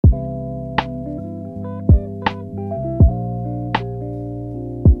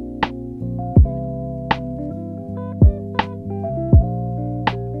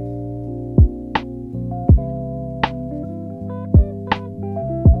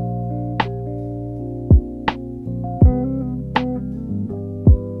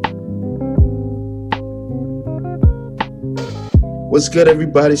What's good,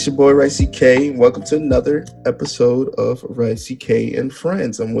 everybody? It's your boy Ricey K. Welcome to another episode of Ricey K and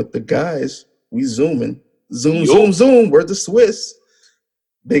Friends. I'm with the guys. We zooming. Zoom, zoom, Yo, zoom. We're the Swiss.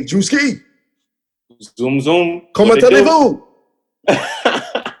 Big Drewski. zoom, zoom. What Comment it do?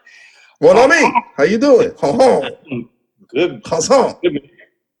 allez-vous? Mon ami, how you doing? Ho ho. Good. Croissant. Good.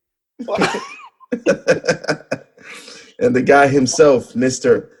 And the guy himself,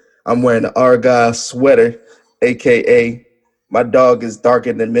 Mr. I'm wearing an Argyle sweater, aka my dog is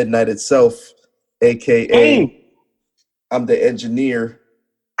darker than midnight itself, aka I'm the engineer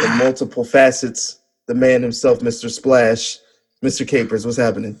in multiple facets, the man himself, Mr. Splash, Mr. Capers. What's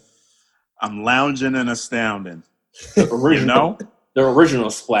happening? I'm lounging and astounding. The You original, know? the original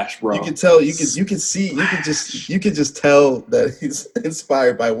Splash, bro. You can tell, you can see, you can just tell that he's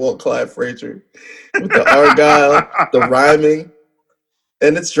inspired by Walt Clyde Frazier with the Argyle, the rhyming,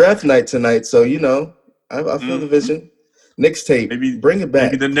 and it's draft night tonight. So I feel the vision. Knicks tape, Maybe bring it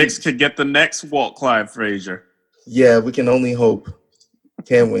back. Maybe the Knicks could get the next Walt Clyde Frazier. Yeah, we can only hope.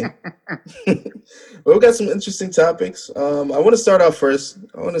 Can we? Well, we got some interesting topics. I want to start off first.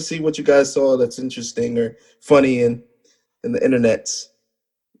 I want to see what you guys saw that's interesting or funny in the internet.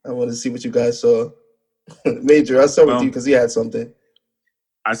 I want to see what you guys saw. Major, I'll start with you because he had something.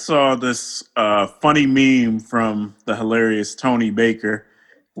 I saw this funny meme from the hilarious Tony Baker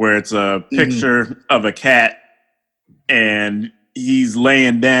where it's a picture of a cat and he's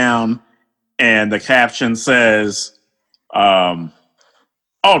laying down and the caption says, oh,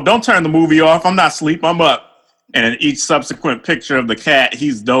 don't turn the movie off. I'm not asleep. I'm up. And in each subsequent picture of the cat,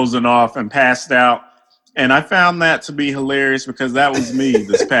 he's dozing off and passed out. And I found that to be hilarious because that was me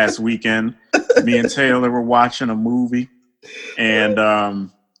this past weekend. Me and Taylor were watching a movie, and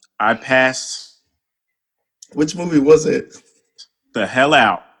I passed. Which movie was it? The hell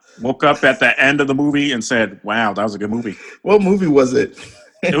out. Woke up at the end of the movie and said, wow, that was a good movie. What movie was it?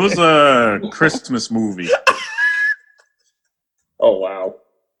 It was a Christmas movie. Oh, wow.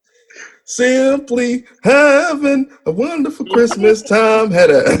 Simply having a wonderful Christmas time. Head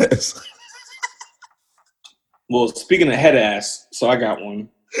ass. Well, speaking of head ass, so I got one.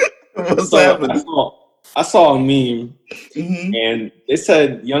 What's happening? I saw a meme, and it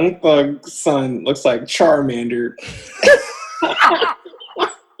said Young Thug's son looks like Charmander.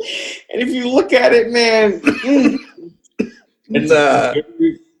 And if you look at it, man,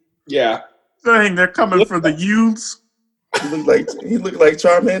 yeah. Dang, they're coming for the youths. He looked like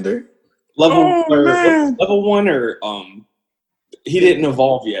Charmander. Level one, or he didn't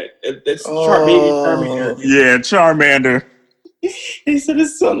evolve yet. It's baby Charmander. Yeah, Charmander. He said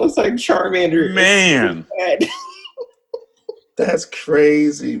his son looks like Charmander. Man. That's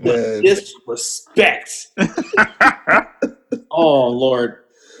crazy, man. Disrespect. Oh, Lord.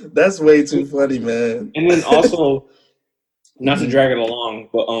 That's way too funny, man. And then also, not to drag it along,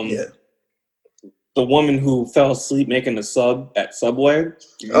 but the woman who fell asleep making a sub at Subway.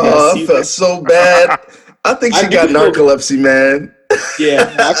 I felt so bad. I think she got narcolepsy, man.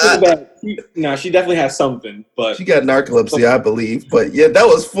 Yeah, I feel bad. She definitely has something, but she got narcolepsy, I believe. But yeah, that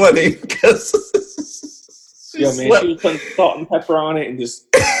was funny because she was putting salt and pepper on it and just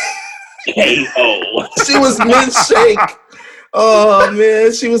KO. She was mid shake. Oh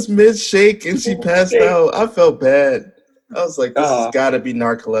man, she was mid shake and she passed out. I felt bad. I was like, this has got to be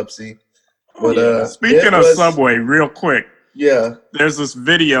narcolepsy. But speaking of Subway, real quick. Yeah, there's this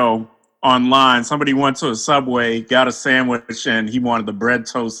video online. Somebody went to a Subway, got a sandwich, and he wanted the bread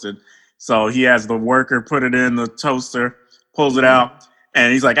toasted. So he has the worker put it in the toaster, pulls it out,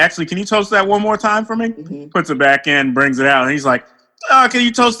 and he's like, actually, can you toast that one more time for me? Puts it back in, brings it out, and he's like, can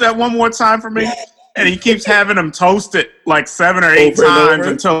you toast that one more time for me? And he keeps having him toast it like 7 or 8 times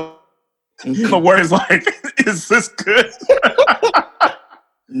until the worker's like, is this good?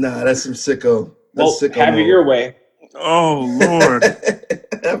 Nah, that's some sicko. Sicko have it your way. Oh, Lord.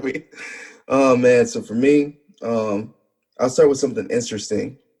 Oh, man. So for me, I'll start with something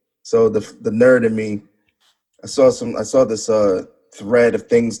interesting. So the nerd in me, I saw this thread of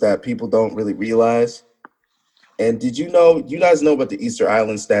things that people don't really realize. And did you guys know about the Easter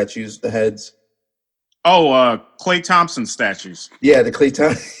Island statues, the heads? Oh, Klay Thompson statues. Yeah, the Klay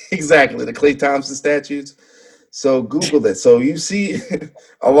Thompson statues. So Google it. So you see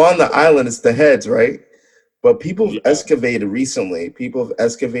along the island, it's the heads, right? But people have excavated recently. People have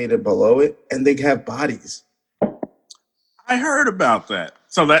excavated below it, and they have bodies. I heard about that.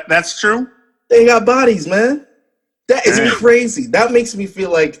 So that's true? They got bodies, man. That is crazy. That makes me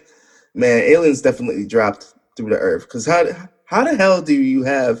feel like, man, aliens definitely dropped through the earth. Because how the hell do you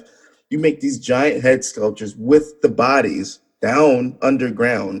make these giant head sculptures with the bodies down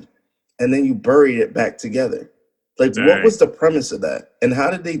underground, and then you bury it back together? Like, Dang. what was the premise of that, and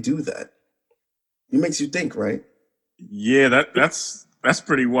how did they do that? It makes you think, right? Yeah, that's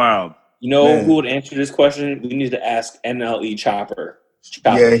pretty wild. You know Man. who would answer this question? We need to ask NLE Chopper.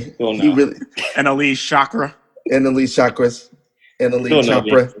 Yeah, He'll he know. really NLE Chakra. NLE Chakras, NLE He'll know the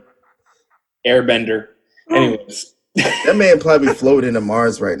Chopra. answer. Airbender. Anyways, That man probably floating to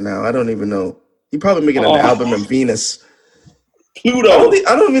Mars right now. I don't even know. He probably making an album in Venus. Pluto.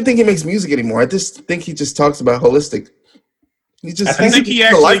 I don't even think he makes music anymore. I just think he just talks about holistic. I think he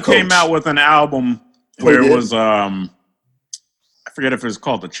actually came out with an album where it was I forget if it was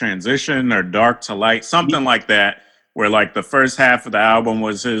called The Transition or Dark to Light, something like that, where like the first half of the album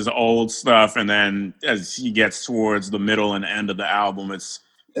was his old stuff, and then as he gets towards the middle and end of the album, it's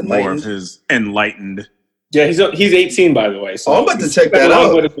more of his enlightened. Yeah, he's 18, by the way. So I'm about to check that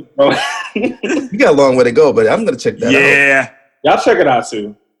out. You got a long way to go, but I'm gonna check that out. Yeah. Y'all check it out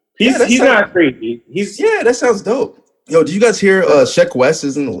too. He's not crazy. That sounds dope. Yo, did you guys hear Sheck West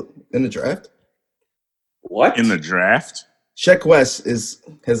is in the draft? What? In the draft? Sheck West has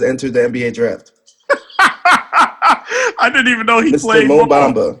entered the NBA draft. I didn't even know he Mr. played Mo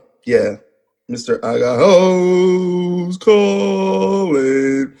ball. Bamba. Yeah. Mr. I got hoes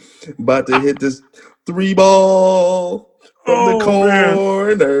calling. About to hit this 3-ball from the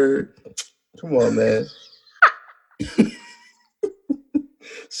corner. Man. Come on, man.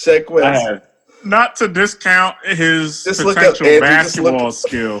 Sheck West. Not to discount his potential basketball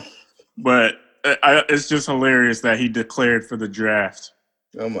skill, but it's just hilarious that he declared for the draft.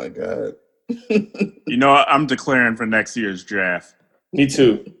 Oh my God. You know, I'm declaring for next year's draft. Me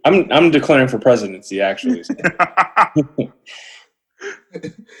too. I'm declaring for presidency, actually.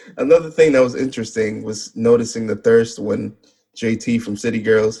 Another thing that was interesting was noticing the thirst when JT from City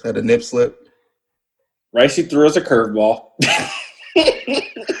Girls had a nip slip. Ricey threw us a curveball.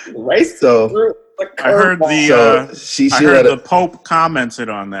 Ricey threw a curveball. I heard the Pope commented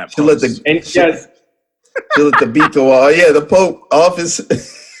on that. She let the beat go off. Yeah, the Pope office.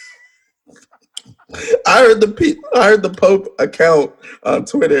 I heard the Pope account on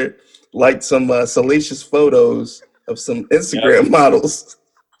Twitter liked some salacious photos of some Instagram models.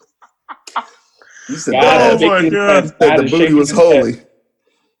 You said the booty was holy.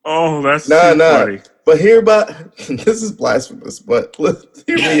 Oh, that's funny. But this is blasphemous. But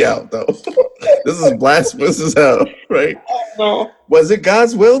hear me out though. This is blasphemous as hell, right? No. Was it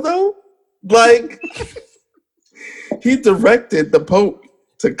God's will though? Like he directed the Pope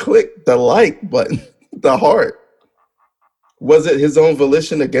to click the like button, the heart. Was it his own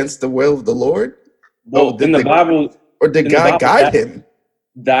volition against the will of the Lord? Well, in the Bible, or did God guide him?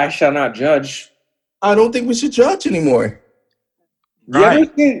 Thou shalt not judge. I don't think we should judge anymore.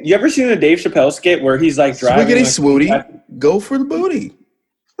 Right. You ever seen the Dave Chappelle skit where he's like driving? Swiggity swooty, go for the booty.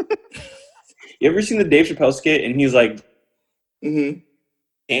 You ever seen the Dave Chappelle skit and he's like, dancing,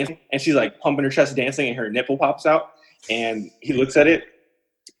 and she's like pumping her chest dancing and her nipple pops out and he looks at it?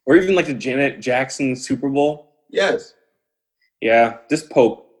 Or even like the Janet Jackson Super Bowl. Yes. Yeah, this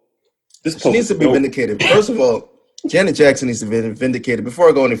Pope needs to be vindicated. First of all, Janet Jackson needs to be vindicated. Before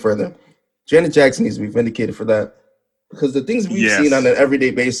I go any further, Janet Jackson needs to be vindicated for that. Because the things we've seen on an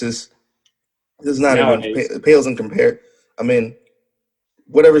everyday basis does not even pales in compare. I mean,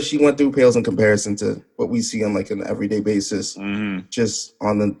 whatever she went through pales in comparison to what we see on like an everyday basis, just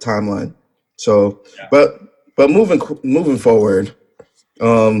on the timeline. So, but moving forward,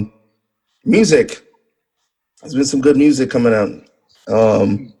 music. There's been some good music coming out.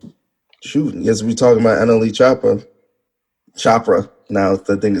 Yes, we're talking about NLE Chopra. Now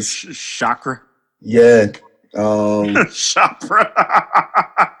the thing is Chakra. Yeah. Chopra.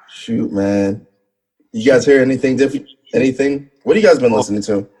 Shoot, man. You guys hear anything different? Anything? What have you guys been listening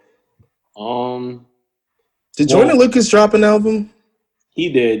to? Did Joyner Lucas drop an album?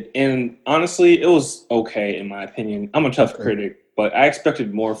 He did, and honestly, it was okay in my opinion. I'm a tough critic, but I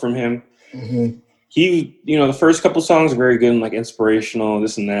expected more from him. Mm-hmm. He, the first couple songs were very good and like inspirational,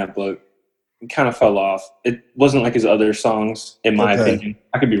 this and that, but it kind of fell off. It wasn't like his other songs, in my opinion.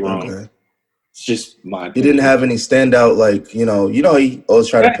 I could be wrong. Okay. It's just my opinion. He didn't have any standout, like, he always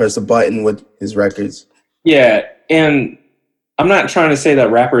tried to press a button with his records. Yeah, and I'm not trying to say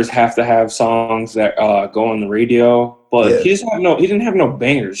that rappers have to have songs that go on the radio, but he didn't have no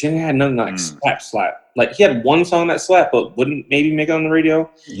bangers. He didn't have nothing like slap. Like, he had one song that slapped, but wouldn't maybe make it on the radio,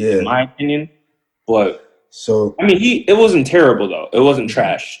 in my opinion. But, I mean, it wasn't terrible, though. It wasn't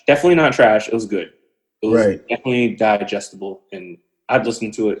trash. Definitely not trash. It was good. It was definitely digestible, and I'd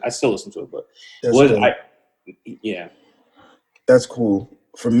listen to it. I still listen to it, but That's cool.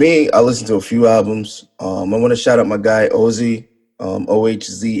 For me, I listened to a few albums. I want to shout out my guy Ozzy,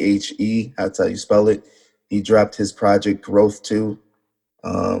 Ohzhe. That's how you spell it. He dropped his project Growth 2.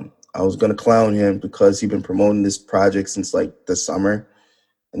 I was gonna clown him because he'd been promoting this project since like the summer,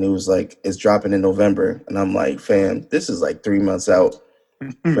 and it was like it's dropping in November, and I'm like, fam, this is like 3 months out,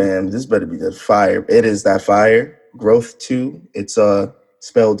 fam. This better be the fire. It is that fire. Growth 2. It's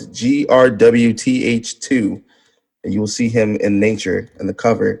spelled GRWTH2, and you will see him in Nature in the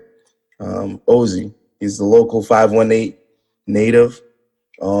cover. Ozzy, he's the local 518 native.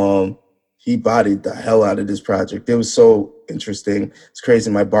 He bodied the hell out of this project. It was so interesting. It's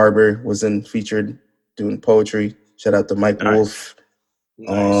crazy. My barber was featured doing poetry. Shout out to Mike Wolf.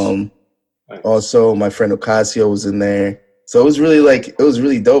 Nice. Also my friend Ocasio was in there. So it was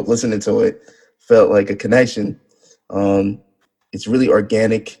really dope listening to it. Felt like a connection. It's really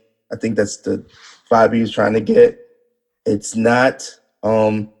organic. I think that's the vibe he was trying to get. It's not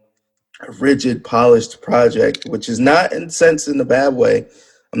a rigid, polished project, which is not in sense in a bad way.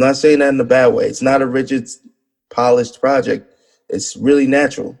 I'm not saying that in a bad way. It's not a rigid, polished project. It's really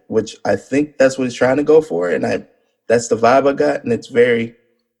natural, which I think that's what he's trying to go for. And that's the vibe I got. And it's very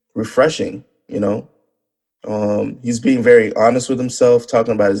refreshing, you know. He's being very honest with himself,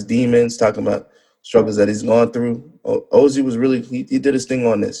 talking about his demons, talking about struggles that he's gone through. Ozzy was really, he did his thing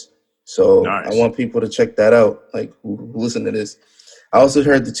on this. So nice. I want people to check that out, like who listen to this. I also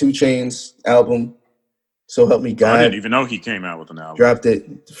heard the 2 Chainz album, So Help Me God. I didn't even know he came out with an album. Dropped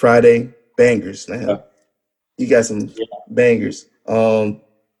it Friday. Bangers, man. You got some bangers. That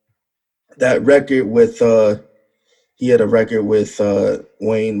record with he had a record with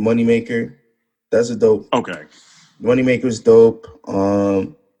Wayne Moneymaker. That's a dope. Okay. Moneymaker's dope.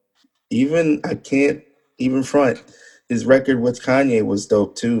 Even I can't even front. His record with Kanye was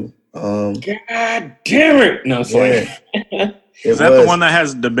dope too. God damn it! No, sorry. Yeah. Is that the one that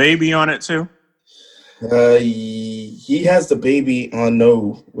has the baby on it too? He has the baby on.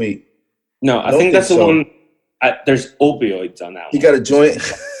 No, wait. No, I think that's the one. There's opioids on that one. He got a joint.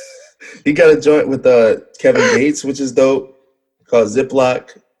 He got a joint with Kevin Gates, which is dope, called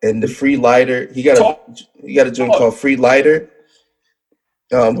Ziploc, and the Free Lighter. He got a joint called Free Lighter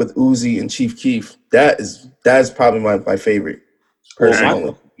with Uzi and Chief Keef. That is probably my favorite personally.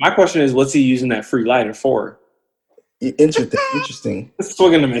 Well, my question is, what's he using that free lighter for? Interesting.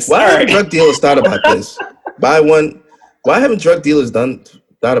 Swing and a miss. Why haven't drug dealers thought about this? Buy one. Why haven't drug dealers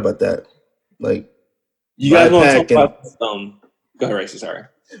thought about that? Like, you guys want to talk about this? Go ahead, Racy. Sorry.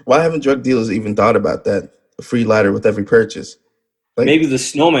 Why haven't drug dealers even thought about that? A free lighter with every purchase. Like, maybe the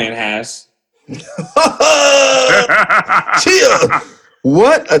snowman has. Chill.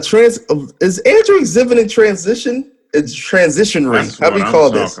 What is Andrew exhibiting transition? It's transitionary. How do we call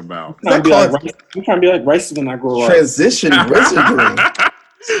this? I'm trying to be like Ricey when I grow up. Transition wizardry.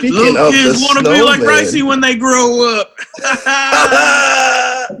 Speaking little of kids want to be like Ricey when they grow up.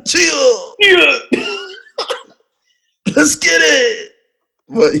 Chill. Let's get it.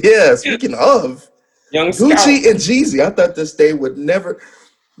 But yeah, speaking of Young Gucci and Jeezy, I thought this day would never.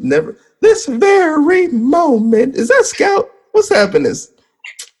 This very moment. Is that Scout? What's happening?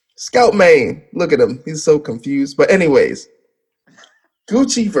 Scout Main. Look at him. He's so confused. But anyways,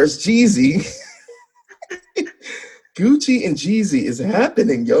 Gucci versus Jeezy. Gucci and Jeezy is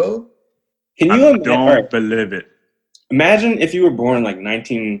happening, yo. Can you don't believe it. Imagine if you were born in like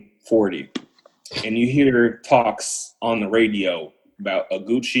 1940 and you hear talks on the radio about a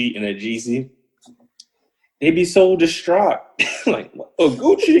Gucci and a Jeezy. They'd be so distraught. Like, a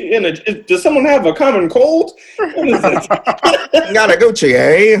Gucci and does someone have a common cold? What is this? Got a Gucci,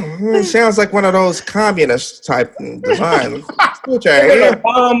 eh? Sounds like one of those communist type designs. Gucci, eh?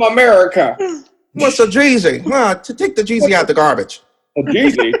 Bomb America. What's a Jeezy? Well, to take the Jeezy out the garbage. A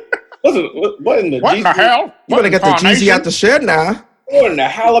Jeezy? What in the hell? You better get the Jeezy out the shed now. What in the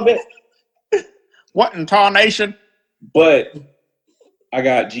halibut? What in tarnation? But I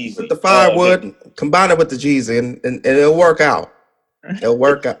got Jeezy. Put the firewood, combine it with the Jeezy, and it'll work out. It'll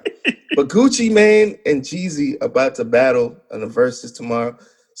work out. But Gucci Mane and Jeezy about to battle on the verses tomorrow.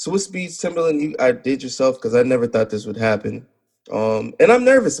 Swiss Beats, Timberland, you outdid yourself because I never thought this would happen. And I'm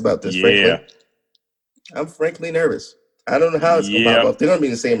nervous about this, frankly. I'm frankly nervous. I don't know how it's going to pop up. They're going to be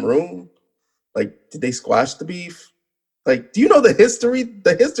in the same room. Like, did they squash the beef? Like, do you know the history?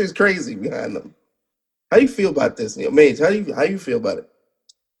 The history is crazy behind them. How do you feel about this? Mage, how you feel about it?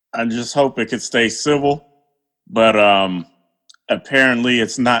 I just hope it could stay civil, but apparently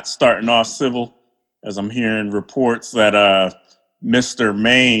it's not starting off civil, as I'm hearing reports that Mr.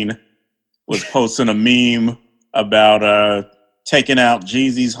 Maine was posting a meme about taking out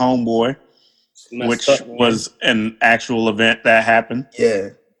Jeezy's homeboy, which was an actual event that happened. Yeah.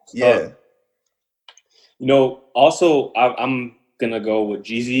 Also, I'm gonna go with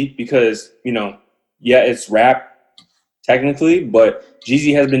Jeezy because yeah, it's rap technically, but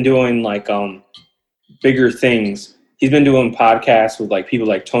Jeezy has been doing like bigger things. He's been doing podcasts with like people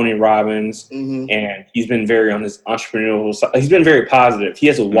like Tony Robbins, and he's been very on his entrepreneurial side. He's been very positive. He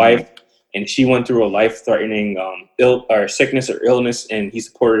has a wife, and she went through a life-threatening sickness or illness, and he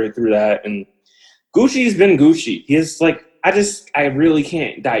supported her through that. And Gucci's been Gucci. He is like, I really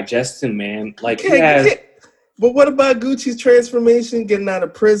can't digest him, man. Like But what about Gucci's transformation? Getting out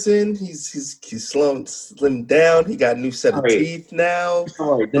of prison, he's slimmed down. He got a new set of teeth now.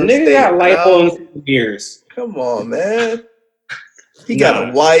 The nigga got lipo in years. Come on, man. He got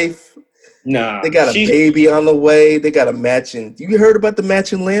a wife. Nah, they got a baby on the way. They got a matching. You heard about the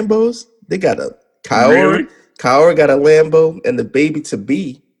matching Lambos? They got a Kaur got a Lambo, and the baby to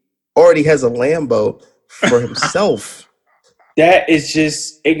be already has a Lambo for himself. That is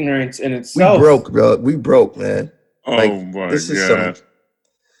just ignorance in itself. We broke, bro. We broke, man. Oh my God.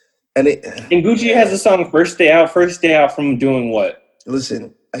 And Gucci has a song "First Day Out." First day out from doing what?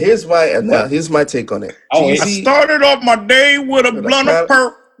 Listen, here's my take on it. I started off my day with a blunt of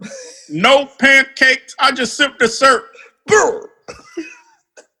perp. No pancakes. I just sipped the syrup.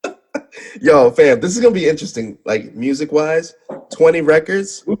 Yo, fam, this is gonna be interesting. Like music wise, 20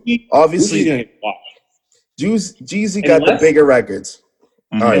 records. Obviously, Jeezy got the bigger records.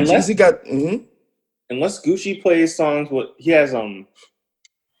 All right, Jeezy got. Unless Gucci plays songs with, he has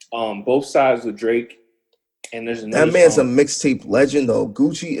both sides with Drake, and there's another. That man's song. a mixtape legend, though.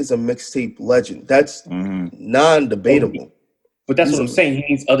 Gucci is a mixtape legend. That's non-debatable. But that's what I'm saying. He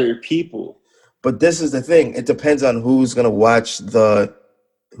needs other people. But this is the thing. It depends on who's gonna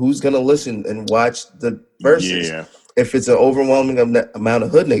who's gonna listen and watch the verses. Yeah. If it's an overwhelming amount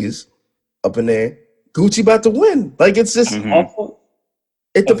of hood niggas up in there, Gucci about to win. Like it's just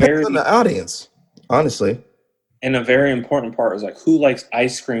it depends on the audience, honestly. And a very important part is like who likes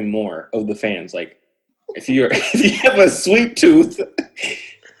ice cream more of the fans. Like if you have a sweet tooth,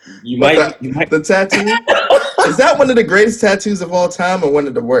 you might the tattoo. Is that one of the greatest tattoos of all time or one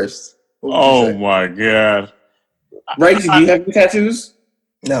of the worst? Oh my God. Right? Do you have any tattoos?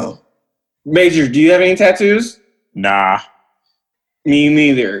 No. Major, do you have any tattoos? Nah. Me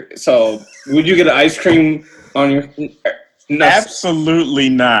neither. So would you get an ice cream on your Absolutely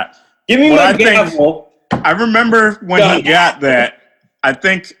not. Give me my gavel. I remember when he got that. I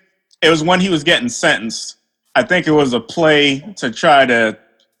think it was when he was getting sentenced. I think it was a play to try to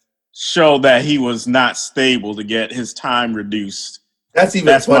show that he was not stable to get his time reduced. That's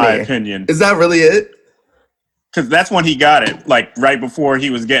funnier. My opinion. Is that really it? Because that's when he got it. Like right before he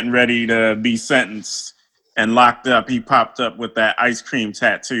was getting ready to be sentenced and locked up, he popped up with that ice cream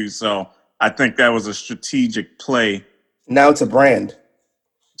tattoo. So I think that was a strategic play. Now it's a brand.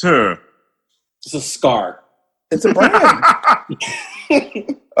 It's a scar. It's a brand.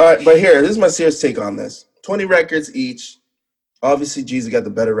 All right, but here, this is my serious take on this. 20 records each. Obviously, Jeezy got the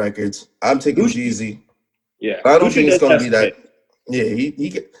better records. I'm taking Jeezy. Yeah. I don't think it's going to be that. Yeah,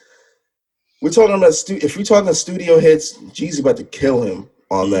 he we're talking about if we're talking studio hits, Jeezy about to kill him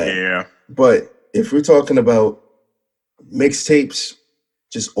on that. Yeah. But if we're talking about mixtapes,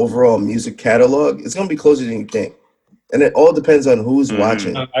 just overall music catalog, it's going to be closer than you think. And it all depends on who's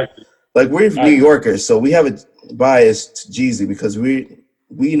watching. Like we're New Yorkers, so we have a bias to Jeezy because we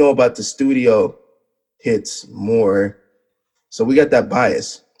know about the studio hits more. So we got that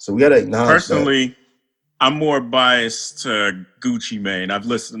bias. So we got to acknowledge Personally, that. I'm more biased to Gucci Mane. I've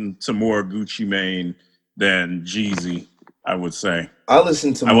listened to more Gucci Mane than Jeezy, I would say. I will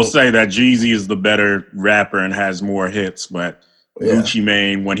say that Jeezy is the better rapper and has more hits, but Gucci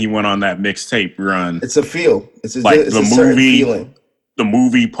Mane, when he went on that mixtape run, it's a feel. It's like the movie feeling. The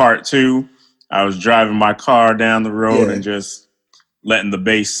movie part 2. I was driving my car down the road and just letting the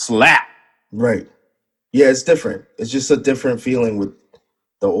bass slap. Right. Yeah, it's different. It's just a different feeling with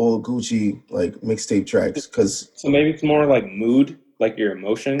the old Gucci like mixtape tracks. So maybe it's more like mood, like your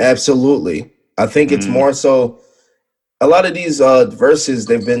emotions. Absolutely. I think it's more so. A lot of these verses,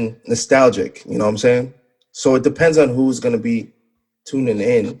 they've been nostalgic. You know what I'm saying? So it depends on who's going to be tuning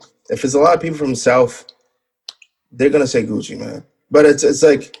in. If it's a lot of people from the South, they're going to say Gucci, man. But it's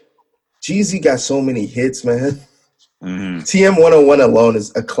like Jeezy got so many hits, man. TM 101 alone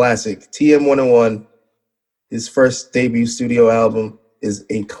is a classic. TM 101, his first debut studio album, is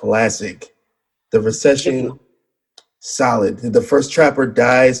a classic. The Recession, solid. The first Trapper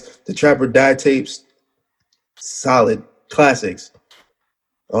Dies, the Trapper Die tapes, solid classics.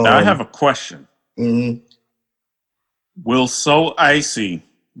 Now I have a question. Will So Icy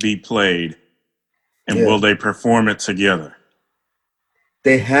be played, and will they perform it together?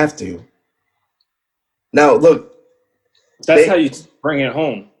 They have to. Now, look. That's how you bring it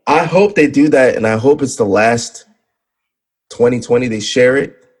home. I hope they do that, and I hope it's the last 2020 they share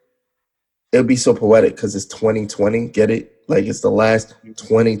it. It'll be so poetic because it's 2020. Get it? Like it's the last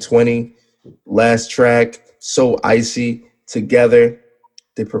 2020, last track. So icy together.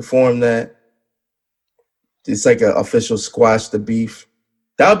 They perform that. It's like an official squash the beef.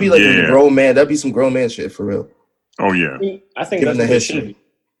 That would be like a grown man. That'd be some grown man shit for real. Oh yeah. I think that's the history.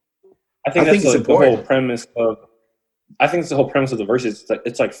 I think it's like the whole premise of. I think it's the whole premise of the verses.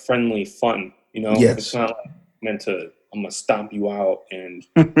 It's like friendly fun. You know, it's not like meant to. I'm gonna stomp you out and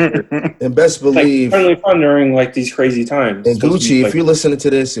and best believe like friendly fun during like these crazy times. And Gucci, if you're listening to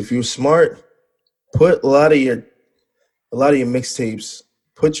this, if you're smart, put a lot of your mixtapes.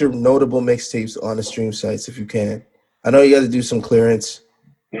 Put your notable mixtapes on the stream sites if you can. I know you got to do some clearance.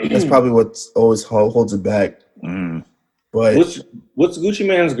 That's probably what always holds it back. But what's Gucci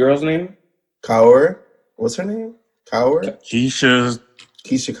Mane's girl's name? Kaur. What's her name? Kaur. Keisha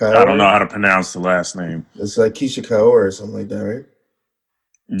Kaur. I don't know how to pronounce the last name. It's like Keisha Kaur or something like that, right?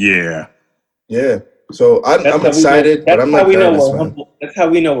 Yeah. Yeah. So I'm excited, but I'm not nervous. That's how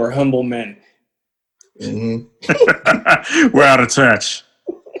we know we're humble men. Mm-hmm. We're out of touch.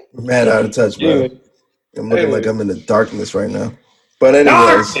 Mad out of touch, bro. I'm looking like I'm in the darkness right now. But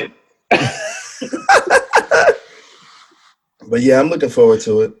anyways. But yeah, I'm looking forward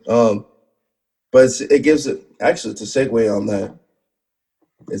to it. But it gives it actually to segue on that.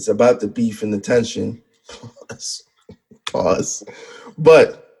 It's about the beef and the tension. Pause.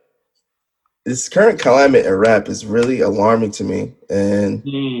 But this current climate in rap is really alarming to me, and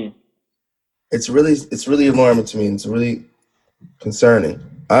it's really alarming to me. And it's really concerning.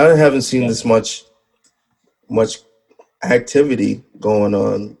 I haven't seen this much activity going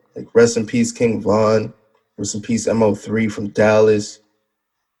on. Like rest in peace, King Von. Rest in peace, MO3 from Dallas.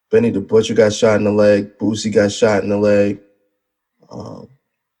 Benny the Butcher got shot in the leg. Boosie got shot in the leg.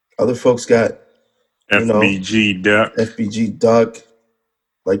 Other folks got FBG Duck. FBG Duck.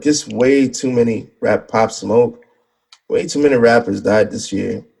 Like it's way too many Pop Smoke. Way too many rappers died this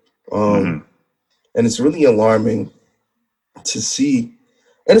year. And it's really alarming to see.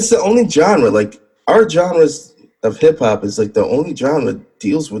 And it's the only genre, like our genres of hip hop is like the only genre that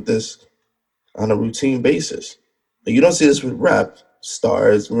deals with this on a routine basis. Like, you don't see this with rap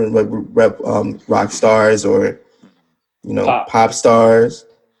stars, rock stars, or pop stars.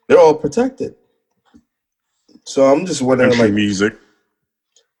 They're all protected. So I'm just wondering, country music.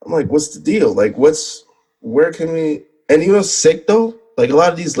 I'm like, what's the deal? Like, where can we? And sick though. Like a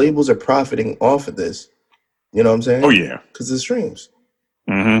lot of these labels are profiting off of this. You know what I'm saying? Oh yeah, because of streams.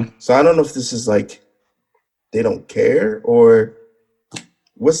 So I don't know if this is like they don't care or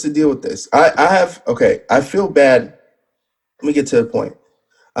what's the deal with this. I feel bad. Let me get to the point.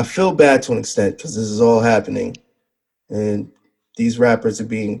 I feel bad to an extent because this is all happening, and these rappers are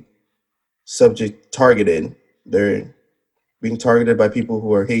being targeted. They're being targeted by people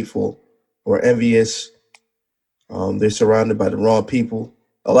who are hateful or envious. They're surrounded by the wrong people.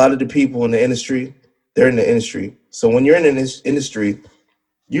 A lot of the people in the industry, they're in the industry. So when you're in this industry,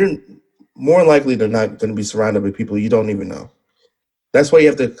 you're more likely than not going to be surrounded by people you don't even know. That's why you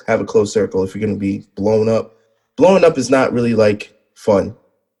have to have a close circle if you're going to be blown up. Blowing up is not really like fun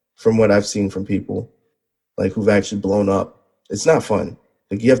from what I've seen from people like who've actually blown up. It's not fun.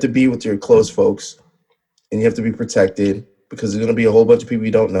 Like you have to be with your close folks and you have to be protected because there's going to be a whole bunch of people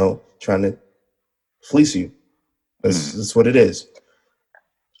you don't know trying to fleece you. That's what it is.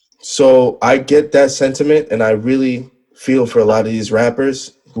 So I get that sentiment and I really feel for a lot of these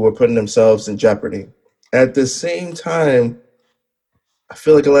rappers who are putting themselves in jeopardy. At the same time, I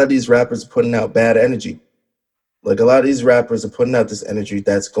feel like a lot of these rappers are putting out bad energy. Like a lot of these rappers are putting out this energy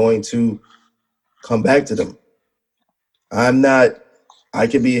that's going to come back to them. I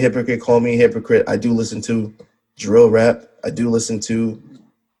could be a hypocrite, call me a hypocrite. I do listen to drill rap. I do listen to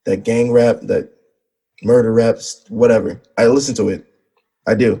that gang rap, that murder raps, whatever. I listen to it.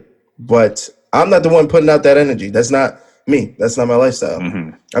 I do. But I'm not the one putting out that energy. That's not me. That's not my lifestyle.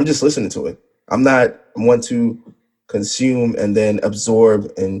 I'm just listening to it. I'm not one to consume and then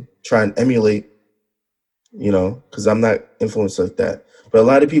absorb and try and emulate, because I'm not influenced like that. But a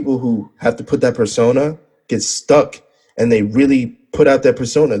lot of people who have to put that persona get stuck and they really put out that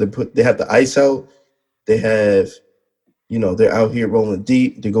persona. They have the ice out. They have, they're out here rolling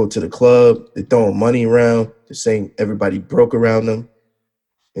deep. They go to the club. They're throwing money around. They're saying everybody broke around them.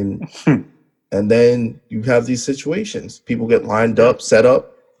 And then you have these situations. People get lined up, set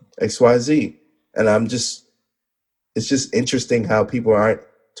up, XYZ. And it's just interesting how people aren't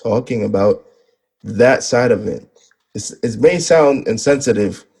talking about that side of it. It may sound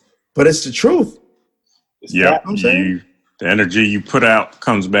insensitive, but it's the truth. Yeah, The energy you put out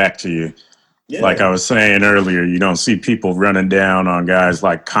comes back to you. Yeah. Like I was saying earlier, you don't see people running down on guys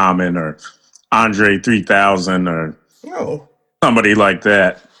like Common or Andre 3000 or somebody like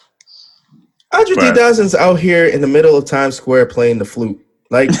that. Andre 3000's out here in the middle of Times Square playing the flute.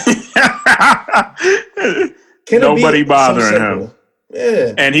 Like, nobody bothering him.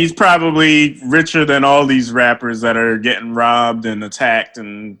 Yeah. And he's probably richer than all these rappers that are getting robbed and attacked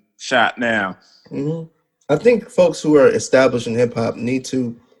and shot now. Mm-hmm. I think folks who are established in hip hop need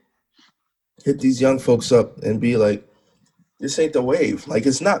to hit these young folks up and be like, this ain't the wave. Like,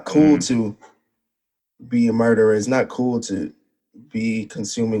 it's not cool to be a murderer. It's not cool to be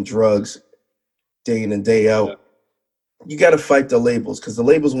consuming drugs day in and day out. Yeah. You got to fight the labels because the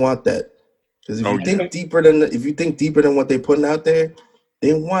labels want that. Because if you think deeper than what they're putting out there,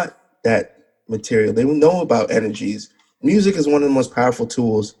 they want that material. They know about energies. Music is one of the most powerful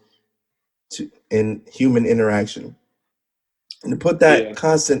tools in human interaction. And to put that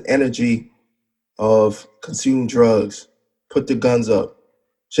constant energy of consume drugs, put the guns up,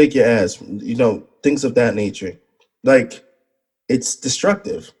 shake your ass, things of that nature. Like, it's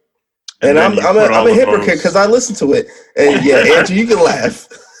destructive. And I'm a hypocrite because I listen to it. And yeah, Andrew, you can laugh.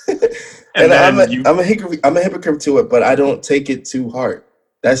 and I'm a hypocrite to it, but I don't take it too hard.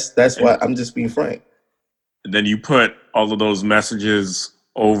 That's why I'm just being frank. Then you put all of those messages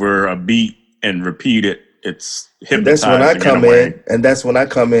over a beat and repeat it. It's hypnotizing. That's when I come in, and that's when I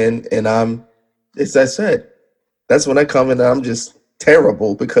come in, and as I said, that's when I come in and I'm just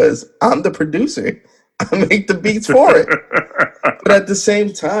terrible because I'm the producer. I make the beats for it. But at the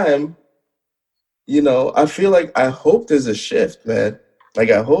same time, I feel like I hope there's a shift, man. Like,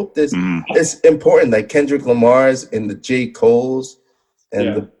 I hope this it's important. Like Kendrick Lamar's and the J. Cole's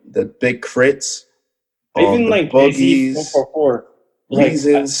and the Big Crits. Even like Boogies,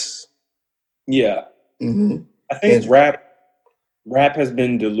 Reasons. Yeah. Mm-hmm. I think rap has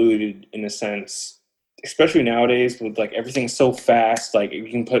been diluted in a sense, especially nowadays with like everything so fast. Like you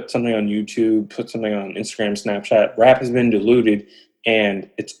can put something on YouTube, put something on Instagram, Snapchat. Rap has been diluted, and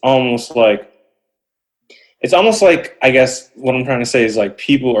it's almost like I guess what I'm trying to say is like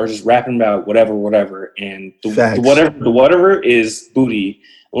people are just rapping about whatever, and the whatever is booty,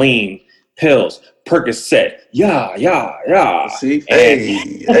 lean, pills, Percocet, yeah. See,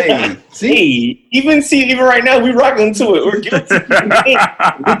 hey, see, even right now we rocking to it. We're guilty.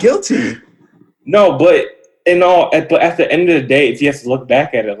 We're guilty. No, but at the end of the day, if you have to look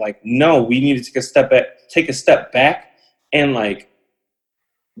back at it, like, no, we need to take a step back, and like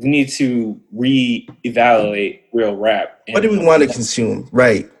we need to reevaluate real rap. What do we want to consume?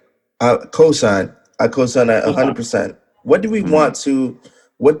 Right. I co-sign at 100%. What do we want to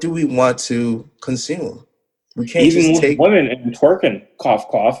consume? We can't even just take women and twerking, cough,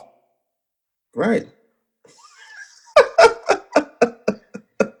 cough. Right.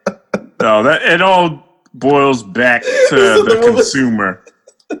 No, that it all boils back to the consumer.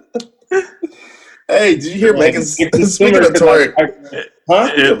 Hey, did you hear Megan? Speaking of twerk,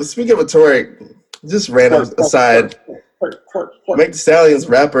 speaking of a twerk, just random aside. Megan Thee Stallion's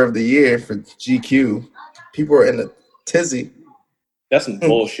Rapper of the Year for GQ. People are in a tizzy. That's some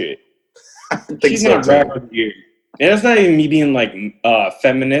bullshit. She's not Rapper of the Year. And it's not even me being like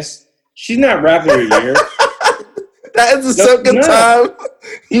feminist. She's not Rapper of the Year. That is the second time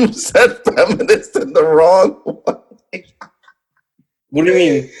you said feminist in the wrong one. What do you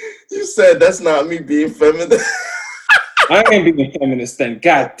mean? You said that's not me being feminist. I ain't being feminist then.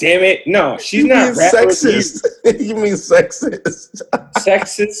 God damn it. No, she's not sexist. You mean sexist.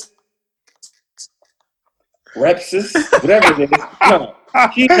 Sexist. Repsist. Whatever it is. No,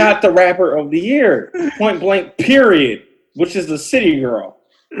 she's not the Rapper of the Year. Point blank, period. Which is the City Girl.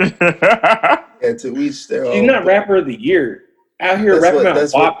 Yeah, to each their own. She's not Rapper of the Year. Out here rapping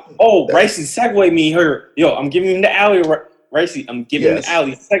about WAP. Oh, Ricey, segue me here. Yo, I'm giving you the alley. Ricey, I'm giving the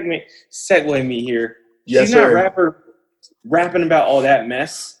alley segue me here. Yes, she's not rapping about all that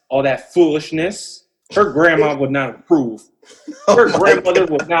mess, all that foolishness. Her grandma would not approve. Her grandmother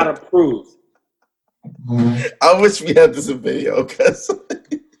would not approve. I wish we had this in video because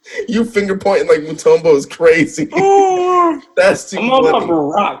you finger pointing like Mutombo is crazy. That's too funny. I'm on my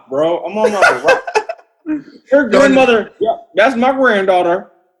Barack, bro. I'm on my Barack. Her grandmother, that's my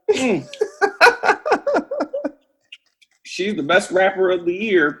granddaughter. She's the best Rapper of the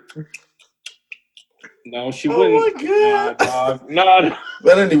Year. No, she wouldn't. Oh my God. Nah.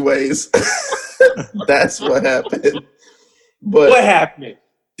 But anyways, that's what happened. But what happened?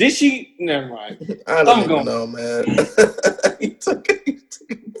 Did she? Never mind. I don't even know, man. he took a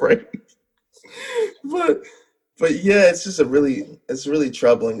break. But yeah, it's just really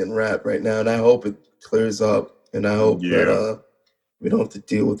troubling in rap right now, and I hope it clears up. and I hope that we don't have to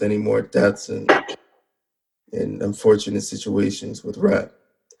deal with any more deaths and unfortunate situations with rap,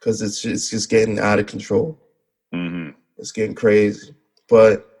 because it's just getting out of control. Mm-hmm. It's getting crazy.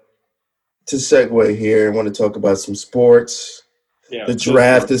 But to segue here, I want to talk about some sports. Yeah, the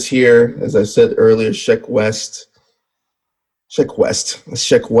draft is here, as I said earlier. Sheck West.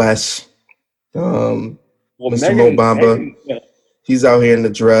 Mr. Mo Bamba. He's out here in the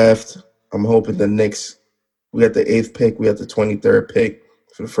draft. I'm hoping the Knicks. We got the 8th pick. We got the 23rd pick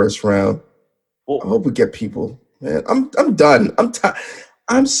for the first round. I hope we get people. Man, I'm done.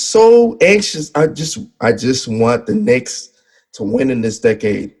 I'm so anxious. I just want the Knicks to win in this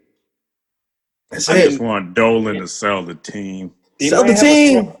decade. I just want Dolan to sell the team. Sell the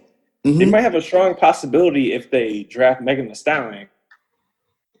team. They might have a strong possibility if they draft Megan Thee Stallion.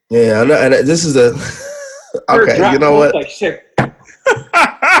 Yeah, I know. And this is a okay. You know what? Like shit.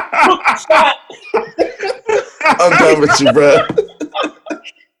 I'm done with you, bro.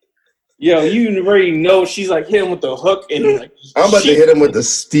 Yo, you already know she's like hit him with the hook and like. I'm about to hit him with the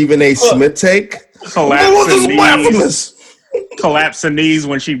Stephen A. Smith take. Collapsing knees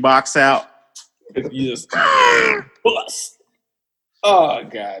when she box out. You just bust. Oh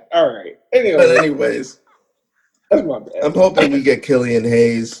God! All right. Anyways, that's my bad. I'm hoping we get Killian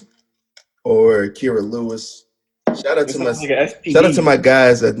Hayes or Kira Lewis. Shout out to my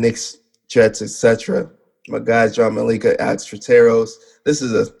guys at Knicks, Jets, etc. My guys, John Malika, Alex Trateros. This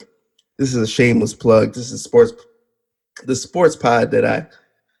is a shameless plug. This is the sports pod that I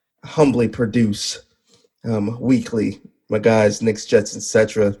humbly produce weekly. My guys, Knicks, Jets,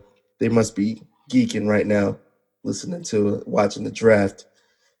 etc. They must be geeking right now, watching the draft.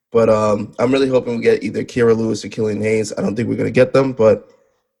 But I'm really hoping we get either Kira Lewis or Killian Hayes. I don't think we're gonna get them, but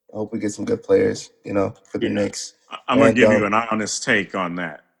I hope we get some good players, for the Knicks. I'm gonna give you an honest take on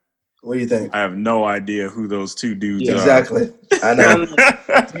that. What do you think? I have no idea who those two dudes are. Exactly. I know.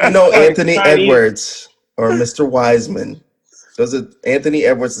 Anthony Edwards or Mr. Wiseman. Anthony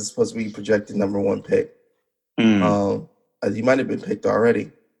Edwards is supposed to be projected #1 pick. He might have been picked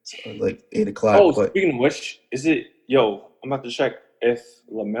already, like 8:00. Oh, speaking of which, is it? Yo, I'm about to check if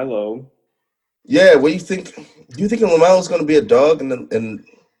LaMelo. Yeah, what do you think? Do you think LaMelo's going to be a dog in the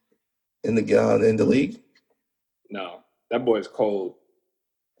league? No, that boy's cold.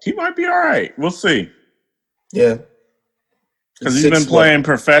 He might be all right. We'll see. Yeah, because he's been playing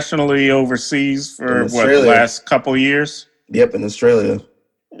professionally overseas for the last couple years. Yep, in Australia.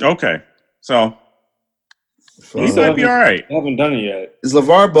 Okay, so he might be all right. I haven't done it yet. Is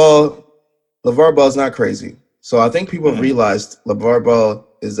LeVar Ball? LeVar Ball's not crazy. So I think people have realized LeVar Ball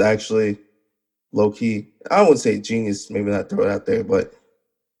is actually low key. I wouldn't say genius, maybe not throw it out there, but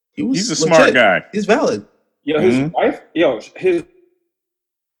he's a smart guy. He's valid. Yo, his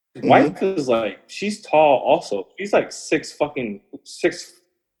wife is like, she's tall also. She's like 6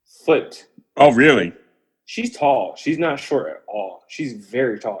 foot. Oh, really? She's tall. She's not short at all. She's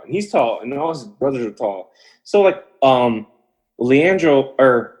very tall. And he's tall, and all his brothers are tall. So like LiAngelo.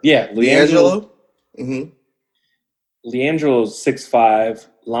 LiAngelo's 6'5",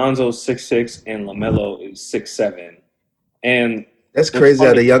 Lonzo's 6'6", and LaMelo is 6'7". And that's crazy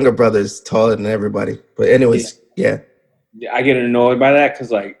how the younger brother's taller than everybody. But anyways, yeah. I get annoyed by that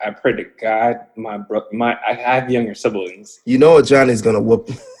because, like, I pray to God, I have younger siblings. You know what Johnny's gonna whoop?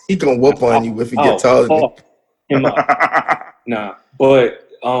 He's gonna whoop on you if he gets taller than him up. Nah, but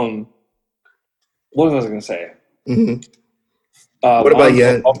what was I gonna say? Mm-hmm. What about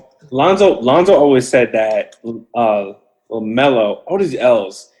you? Lonzo always said that LaMelo. All these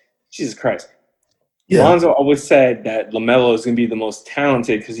L's, Jesus Christ. Yeah. Lonzo always said that LaMelo is going to be the most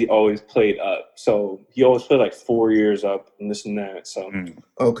talented because he always played up. So he always played like 4 years up and this and that. So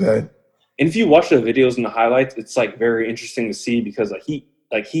okay. And if you watch the videos and the highlights, it's like very interesting to see because he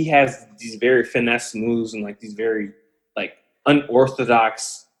has these very finesse moves and like these very like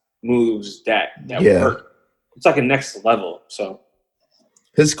unorthodox moves that work. It's like a next level. So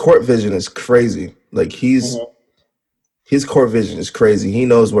his court vision is crazy. Like his court vision is crazy. He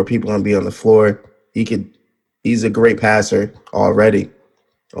knows where people are going to be on the floor. He's a great passer already.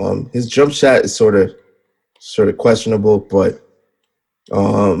 His jump shot is sort of questionable, but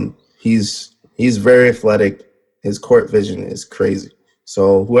he's very athletic. His court vision is crazy.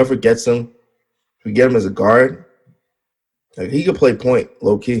 So whoever gets him, if we get him as a guard, like he could play point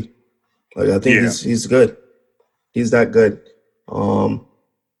low key. Like I think he's good. He's that good. The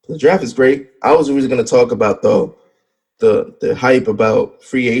draft is great. I was really going to talk about though the hype about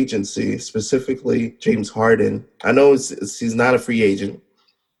free agency, specifically James Harden. I know he's not a free agent,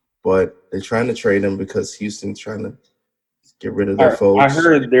 but they're trying to trade him because Houston's trying to get rid of their folks. I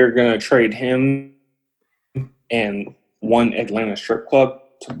heard they're going to trade him and one Atlanta strip club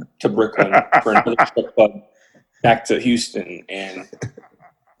to Brooklyn for another strip club back to Houston, and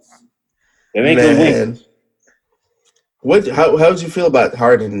they make them win. How did you feel about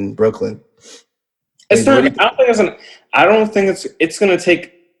Harden in Brooklyn? It's not. I don't think it's gonna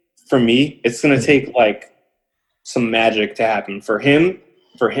take. For me, it's gonna take like some magic to happen for him,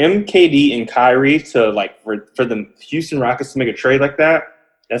 KD and Kyrie to like for the Houston Rockets to make a trade like that.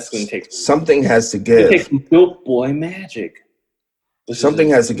 That's gonna take something has to give. Take some built boy magic. Something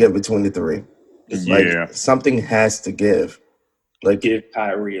has to give between the three. Like something has to give. Like give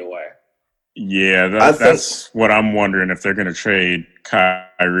Kyrie away. Yeah, that's what I'm wondering if they're gonna trade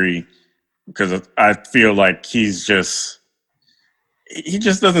Kyrie, because I feel like he just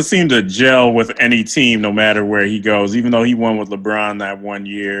doesn't seem to gel with any team, no matter where he goes. Even though he won with LeBron that one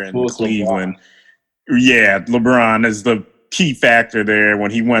year in Cleveland. LeBron? Yeah, LeBron is the key factor there.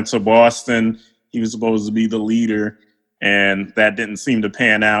 When he went to Boston, he was supposed to be the leader, and that didn't seem to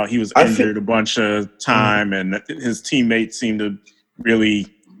pan out. He was injured a bunch of time, and his teammates seemed to really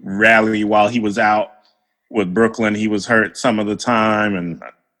rally while he was out. With Brooklyn, he was hurt some of the time, and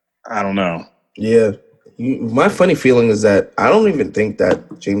I don't know. Yeah. My funny feeling is that I don't even think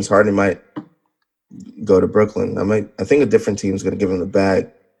that James Harden might go to Brooklyn. I think a different team's going to give him the bag,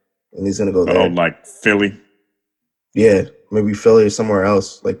 and he's going to go there. Oh, like Philly? Yeah, maybe Philly or somewhere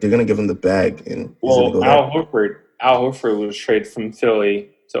else. Like, they're going to give him the bag, and he's going to go there. Al Horford was traded from Philly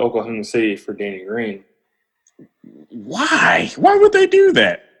to Oklahoma City for Danny Green. Why? Why would they do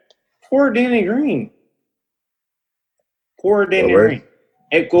that? Poor Danny Green. Green.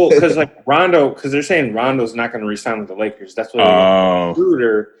 Because like Rondo, because they're saying Rondo's not going to resign with the Lakers. That's what they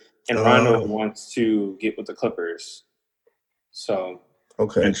Schroeder, and Rondo wants to get with the Clippers. So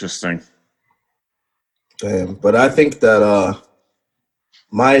okay, interesting. Damn, but I think that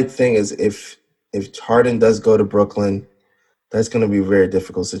my thing is if Harden does go to Brooklyn, that's going to be a very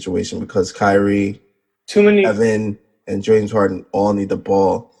difficult situation because Kyrie, Evan, and James Harden all need the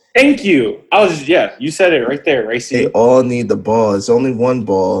ball. Thank you. You said it right there, Racy. They all need the ball. It's only one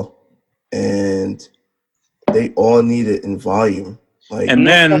ball, and they all need it in volume. And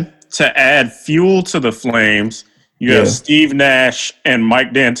then to add fuel to the flames, you have Steve Nash and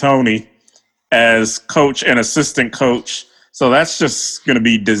Mike D'Antoni as coach and assistant coach. So that's just going to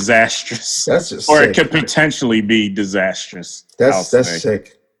be disastrous. That's just or sick. It could potentially be disastrous. That's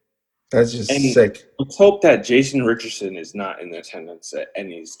sick. That's just sick. Let's hope that Jason Richardson is not in attendance at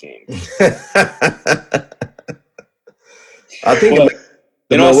any game. I think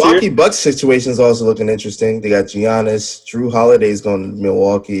the Milwaukee Bucks situation is also looking interesting. They got Giannis, Drew Holiday's going to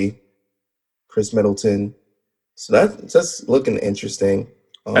Milwaukee, Chris Middleton. So that's looking interesting.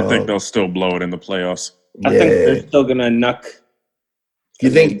 I think they'll still blow it in the playoffs. I think they're still gonna knuck. You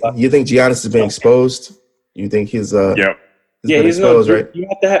think Giannis has been exposed? You think he's yep. He's exposed, right? You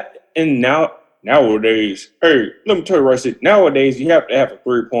have to have. And nowadays, hey, let me tell you right here. Nowadays, you have to have a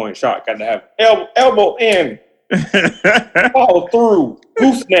 3-point shot. Got to have elbow in, follow through,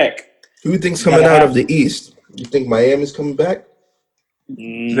 gooseneck. Who you think's coming out of the East? You think Miami's coming back?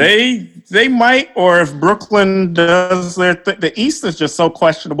 They might, or if Brooklyn does the East is just so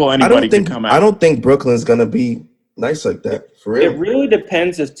questionable. Anybody can come out. I don't think Brooklyn's gonna be nice like that. For real, it really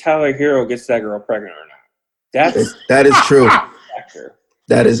depends if Tyler Hero gets that girl pregnant or not. That is true.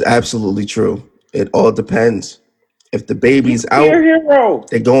 That is absolutely true. It all depends. If the baby's out,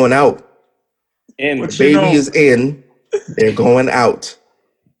 they're going out. And the baby is in, they're going out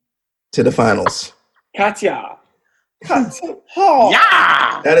to the finals. Katya.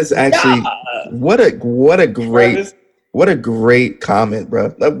 Yeah. That is actually what a great comment,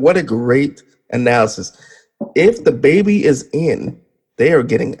 bro. Like, what a great analysis. If the baby is in, they are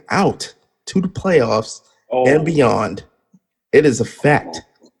getting out to the playoffs and beyond. It is a fact.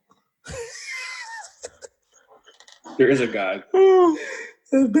 There is a God.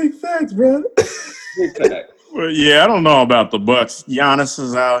 It's a big fact, bro. Big fact. Well, yeah, I don't know about the Bucks. Giannis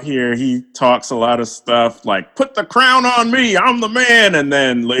is out here. He talks a lot of stuff like, put the crown on me. I'm the man. And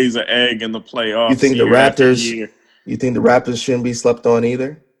then lays an egg in the playoffs. You think the Raptors shouldn't be slept on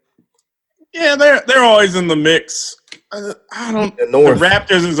either? Yeah, they're always in the mix. The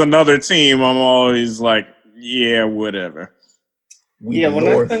Raptors is another team. I'm always like, yeah, whatever. When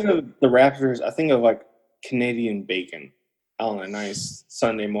I think of the Raptors, I think of like Canadian bacon on a nice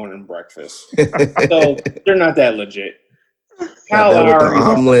Sunday morning breakfast. So they're not that legit. Kyle Lowry,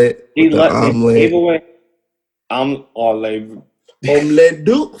 omelet. Gave away omelette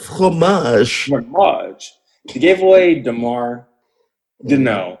du fromage. They gave away DeMar.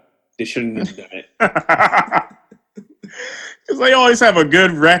 No, they shouldn't have done it. Because they always have a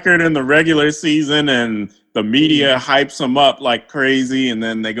good record in the regular season, and the media hypes them up like crazy, and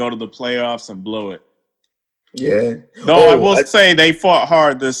then they go to the playoffs and blow it. Yeah. Though I will say they fought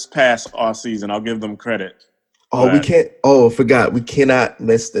hard this past off season. I'll give them credit. We can't. I forgot. We cannot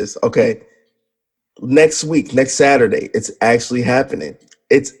miss this. Okay. Next week, next Saturday, it's actually happening.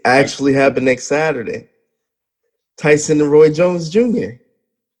 It's actually happening next Saturday. Tyson and Roy Jones Jr.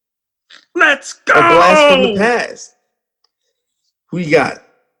 Let's go! A blast from the past. Who you got?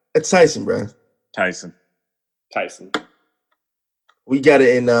 It's Tyson, bro. Tyson. We got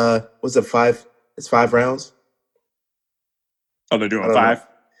it in what's it, 5? It's 5 rounds. Oh, they're doing 5?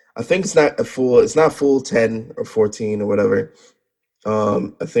 I think it's not full 10 or 14 or whatever.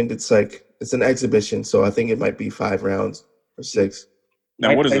 I think it's an exhibition, so I think it might be 5 rounds or 6.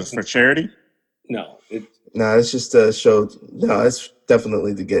 Now, what is this, for charity? No. It's just a show. No, it's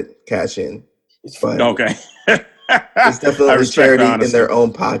definitely to get cash in. Okay. It's definitely charity in their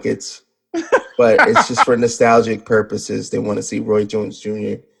own pockets. But it's just for nostalgic purposes. They want to see Roy Jones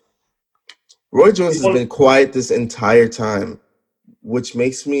Jr. Roy Jones has been quiet this entire time, which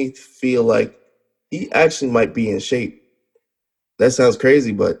makes me feel like he actually might be in shape. That sounds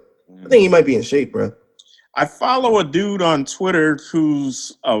crazy, but I think he might be in shape, bro. I follow a dude on Twitter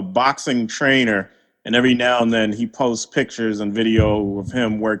who's a boxing trainer, and every now and then he posts pictures and video of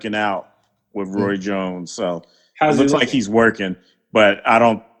him working out with Roy Jones. So it looks like he's working, but I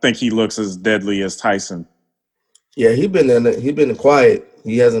don't think he looks as deadly as Tyson. Yeah, he's been quiet.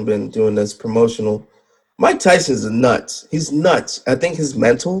 He hasn't been doing this promotional. Mike Tyson's nuts. He's nuts. I think his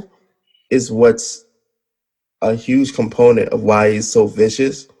mental is what's a huge component of why he's so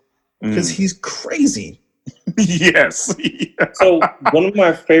vicious, because he's crazy. Yes. So one of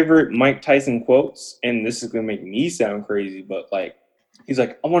my favorite Mike Tyson quotes, and this is gonna make me sound crazy, but like he's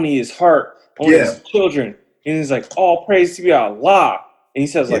like, I want to eat his heart, I want to eat his children, and he's like, all praise to be Allah, and he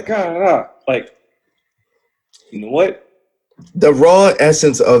says like, like, you know what? The raw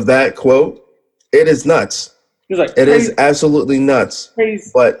essence of that quote, it is nuts. He's like, it is absolutely nuts.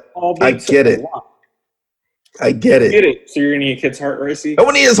 But I get it. I get it. Get it? So you're gonna eat a kid's heart, Ricey? I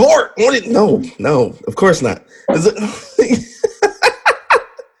want to eat his heart. No, of course not. He's like,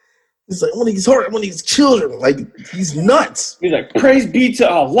 I want to eat his heart. I want to eat his children. Like, he's nuts. He's like, praise be to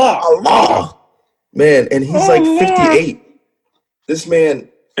Allah. Allah. Man, and he's like 58. This man.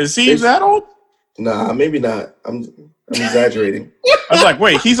 Is he that old? Nah, maybe not. I'm exaggerating. I was like,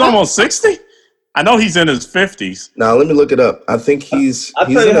 wait, he's almost 60? I know he's in his 50s. Nah, let me look it up. I think he's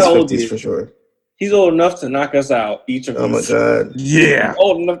in his 50s for sure. He's old enough to knock us out, each of us. Oh my God. Yeah. He's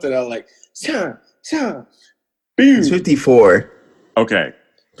old enough to like, he's 54. Okay.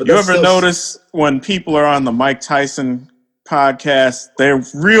 But you ever notice when people are on the Mike Tyson podcast, they're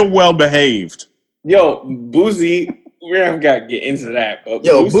real well behaved? Yo, Boosie, we haven't got to get into that. But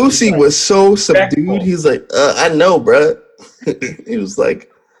yo, Boosie was so subdued. He's like, I know, bruh. He was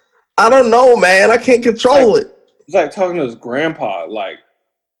like, I don't know, man. I can't control it. He's like talking to his grandpa, like,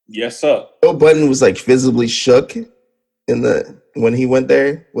 yes, sir. Joe Budden was like visibly shook when he went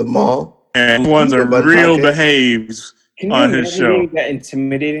there with Maul. And ones are real behaved on his show. That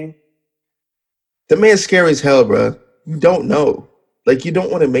intimidating? The man's scary as hell, bro. You don't know. Like, you don't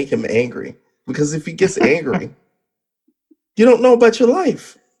want to make him angry, because if he gets angry, you don't know about your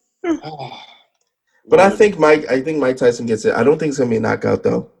life. But I think Mike Tyson gets it. I don't think it's gonna be a knockout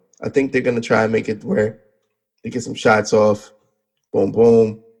though. I think they're gonna try and make it where they get some shots off. Boom,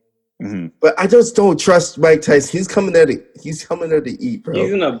 boom. Mm-hmm. But I just don't trust Mike Tyson. He's coming there to eat, bro.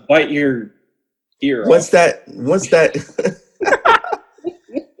 He's gonna bite your ear once off. that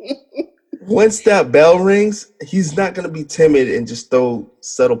once that bell rings, he's not gonna be timid and just throw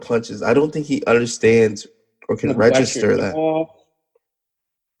subtle punches. I don't think he understands or can register that.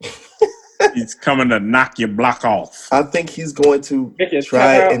 He's coming to knock your block off. I think he's going to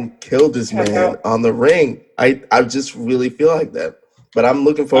try and kill this man on the ring. I just really feel like that. But I'm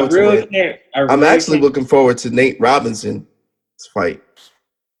looking forward to it. I'm actually looking forward to Nate Robinson's fight.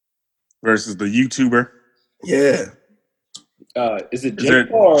 Versus the YouTuber. Yeah. Is it Jake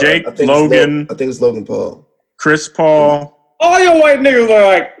Paul? Jake, Logan? I think it's Logan Paul. Chris Paul. All your white niggas are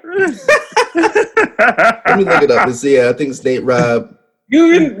like. Let me look it up and see. I think it's Nate Rob.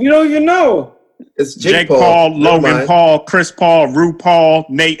 You don't even know. It's Jake Paul, Logan Paul, Chris Paul, RuPaul,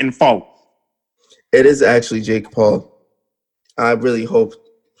 Nate, and Folk. It is actually Jake Paul. I really hope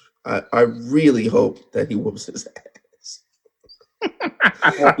that he whoops his ass.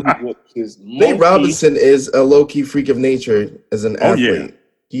 Nate Robinson is a low-key freak of nature as an athlete.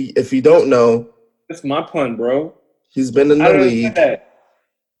 Yeah. If you don't know, that's my pun, bro. He's been in the league.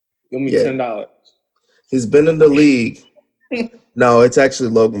 Give me $10. He's been in the league. No, it's actually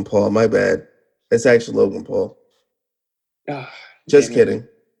Logan Paul. My bad. It's actually Logan Paul. Ah, Just kidding.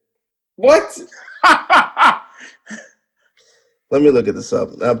 What? Let me look at this up.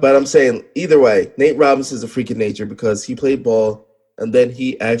 But I'm saying either way, Nate Robinson is a freak of nature because he played ball and then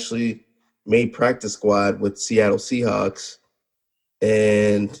he actually made practice squad with Seattle Seahawks,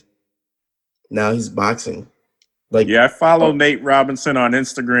 and now he's boxing. Like, yeah, I follow Nate Robinson on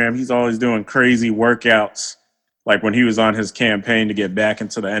Instagram. He's always doing crazy workouts. Like when he was on his campaign to get back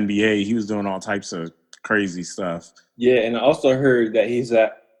into the NBA, he was doing all types of crazy stuff. Yeah, and I also heard that he's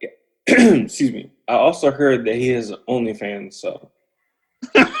at. Excuse me. I also heard that he has OnlyFans, so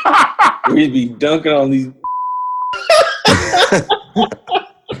he'd be dunking on these.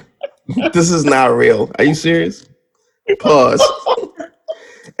 This is not real. Are you serious? Pause.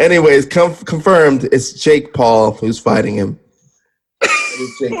 Anyways, confirmed. It's Jake Paul who's fighting him. It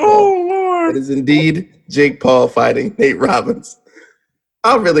is Jake Paul. Oh Lord! It is indeed Jake Paul fighting Nate Robinson.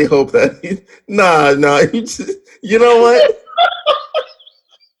 I really hope that. Nah. You know what?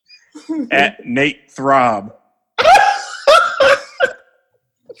 At Nate Throb.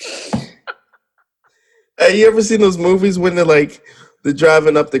 Hey, you ever seen those movies when they're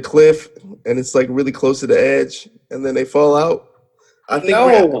driving up the cliff and it's like really close to the edge and then they fall out? I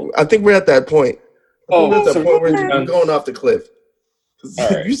think we're at that point. We're at that point where we're going off the cliff.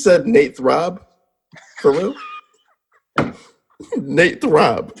 Right. You said Nate Throb? For real? Nate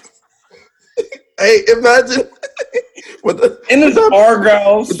Throb. Hey, imagine. In this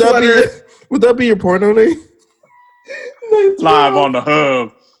Argyle sweater. Would that be your porno name? Live on the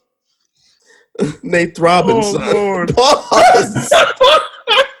hub. Nate Robinson. Oh, Lord. Pause.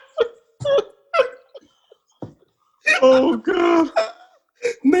 Oh, God.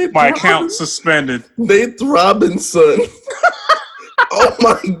 My account suspended. Nate Robinson. Oh,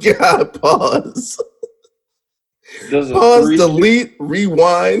 my God. Pause. Pause, delete,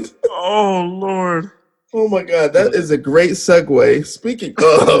 rewind. Oh, Lord. Oh, my God. That is a great segue.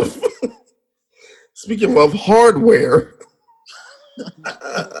 Speaking of hardware.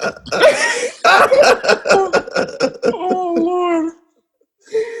 Oh Lord!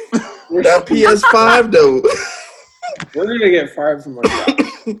 That PS5 though. We're gonna get fired from our job.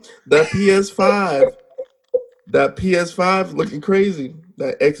 That PS5 looking crazy.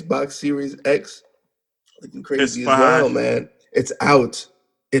 That Xbox Series X looking crazy as well, man. It's out.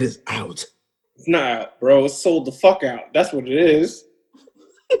 It is out. It's not out, bro. It's sold the fuck out. That's what it is.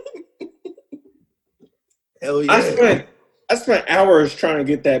 Hell yeah. I spent hours trying to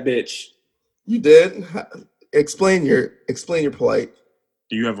get that bitch. You did? Explain your plight.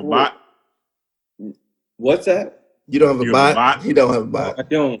 Do you have a bot? What's that? You don't have a bot? He don't have a bot. I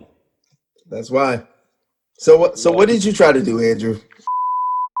don't. That's why. So what did you try to do, Andrew?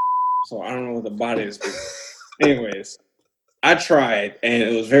 So I don't know what the bot is, but anyways, I tried and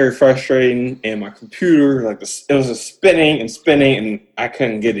it was very frustrating. And my computer, it was just spinning, and I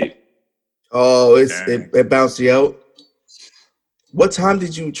couldn't get it. Oh, it bounced you out. What time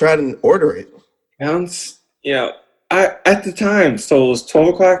did you try to order it? Bounce. Yeah, at the time, so it was 12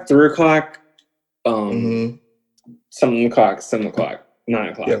 o'clock, 3 o'clock, 7 o'clock, 9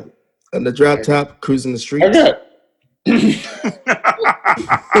 o'clock. Yeah. And the drop top, cruising the streets. Okay.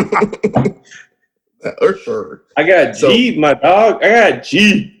 I got G, my dog. I got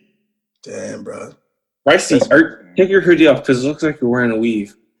G. Damn, bro. Ricey, take your hoodie off because it looks like you're wearing a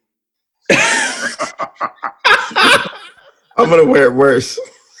weave. I'm gonna wear it worse.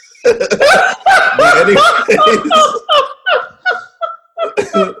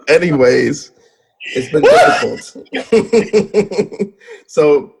 Anyways, it's been difficult.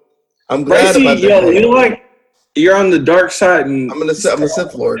 So I'm glad Ricey, about that. You're on the dark side, and I'm a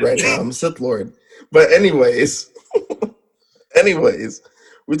Sith Lord right now. I'm a Sith Lord. But anyways,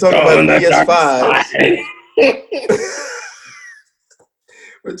 we're talking about PS5.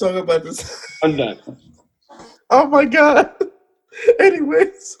 We're talking about this. I'm done. Oh my God.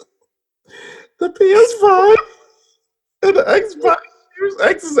 Anyways, the PS5 and the Xbox Series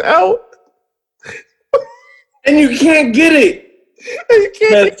X is out. And you can't get it. And you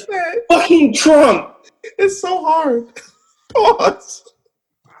can't get that. Fucking Trump. It's so hard. Pause.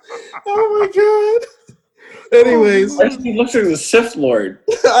 Oh my God. Anyways. He looks like the Sith Lord.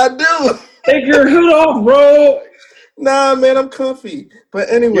 I do. Take your hood off, bro. Nah, man, I'm comfy. But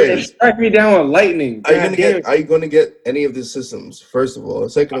anyways, strike me down with lightning. Are you gonna get any of the systems? First of all,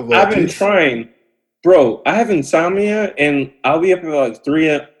 second of all, I've been trying, bro. I have insomnia, and I'll be up at like 3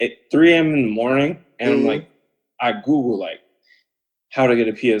 a.m. in the morning, and I Google how to get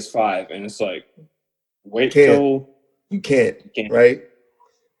a PS5, and it's like, till you can't, right?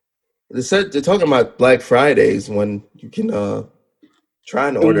 They're talking about Black Fridays when you can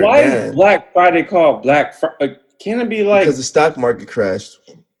Trying to And order why again. is Black Friday called Black Friday? Can it be like because the stock market crashed?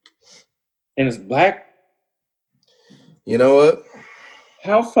 And it's black? You know what?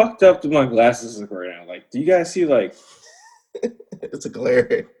 How fucked up do my glasses look right now? Like, do you guys see like? It's a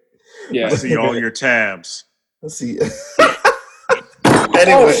glare. Yeah. I see all your tabs. Let's see.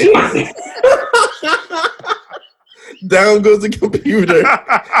 Anyway, down goes the computer.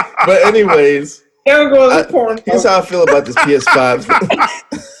 But anyways, Down goes the porn. Here's how I feel about this PS5.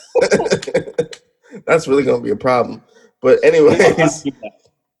 That's really gonna be a problem. But anyways,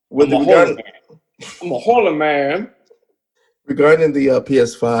 I'm a holy man. Regarding the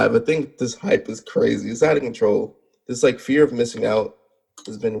PS5, I think this hype is crazy. It's out of control. This like fear of missing out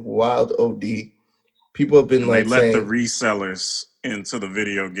has been wild. OD. People have been they let saying the resellers into the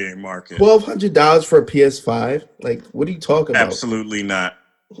video game market. $1,200 for a PS5. Like, what are you talking about? Absolutely not.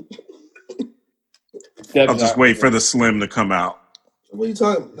 I'll just wait for the Slim to come out. What are you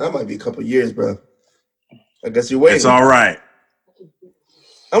talking about? That might be a couple years, bro. I guess you're waiting. It's all right.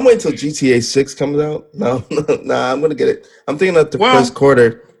 I'm waiting till GTA 6 comes out. No, nah, I'm gonna get it. I'm thinking of the first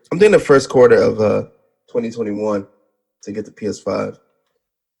quarter. I'm thinking the first quarter of 2021 to get the PS5.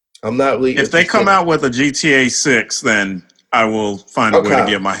 I'm not really. If they come out with a GTA 6, then I will find a way to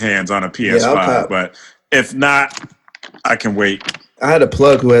get my hands on a PS5. But if not, I can wait. I had a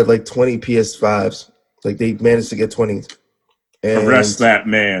plug who had like 20 PS5s. Like they managed to get 20. And arrest that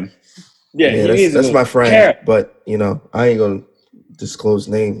man. Yeah, that's my friend. Yeah. But you know, I ain't gonna disclose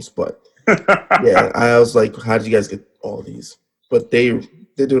names. But yeah, I was like, how did you guys get all these? But they're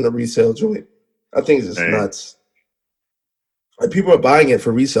doing a resale joint. I think it's just nuts. Like people are buying it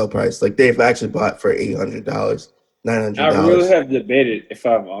for resale price. Like they've actually bought for $800, $900. I really have debated if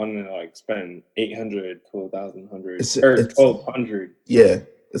I'm on to like spend $800 to $1,100 or $1,200. Yeah,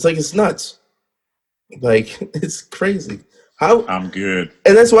 it's like it's nuts. Like it's crazy. How I'm good,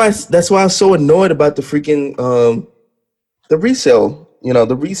 and that's why I was so annoyed about the freaking the resale. You know,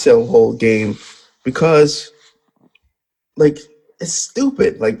 the resale whole game because like it's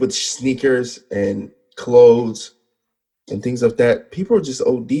stupid. Like with sneakers and clothes and things like that, people are just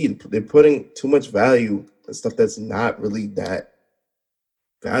OD'd. They're putting too much value on stuff that's not really that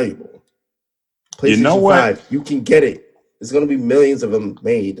valuable. PlayStation you know what? 5, you can get it. There's gonna be millions of them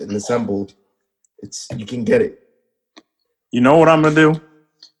made and assembled. You can get it. You know what I'm gonna do?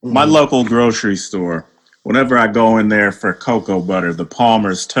 My local grocery store. Whenever I go in there for cocoa butter, the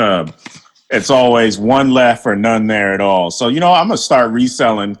Palmer's tub, it's always one left or none there at all. So, you know, I'm going to start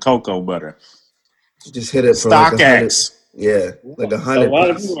reselling cocoa butter. You just hit it for StockX. Yeah, like 100. A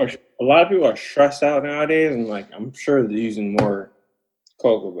lot of people are stressed out nowadays, and like I'm sure they're using more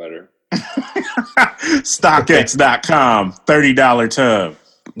cocoa butter. StockX.com, $30 tub.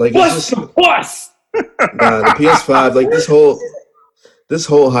 Like plus. Nah, the PS5, like this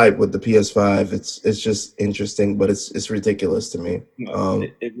whole hype with the PS5, it's just interesting, but it's ridiculous to me. No,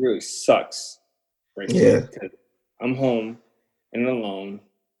 it really sucks. Right yeah, I'm home and alone.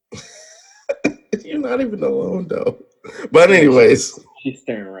 You're not even alone though. But anyways, she's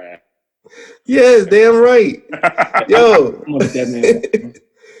staring right. Yes, damn right. Yo,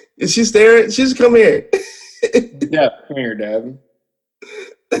 is she staring? She's come here. Yeah, come here, Dad.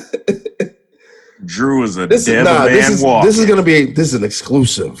 Drew is a devil walking. This is an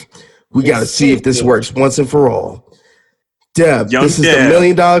exclusive. We got to see if this works once and for all. Deb, this is the $1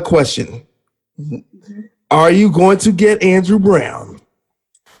 million question. Are you going to get Andrew Brown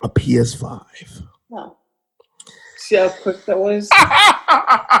a PS5? No. See how quick that was?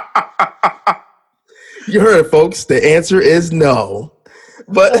 You heard it, folks. The answer is no.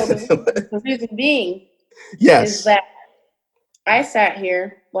 But the reason being is that I sat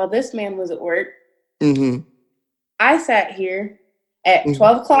here while this man was at work. Mm-hmm. I sat here at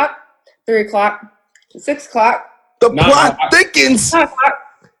 12 o'clock, 3 o'clock, 6 o'clock. The plot thickens.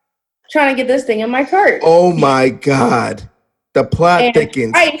 Trying to get this thing in my cart. Oh my God. The plot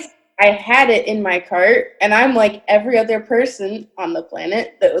thickens. I had it in my cart, and I'm like every other person on the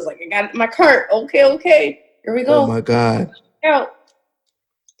planet that was like, I got it in my cart. Okay. Here we go. Oh my God.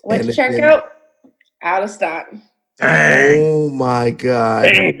 Went to check out. Out of stock. Oh my God.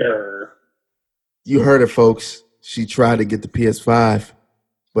 Anger. You heard it, folks. She tried to get the PS5,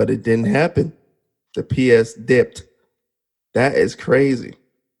 but it didn't happen. The PS dipped. That is crazy.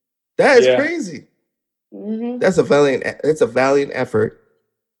 That is crazy. Mm-hmm. That's a valiant. It's a valiant effort.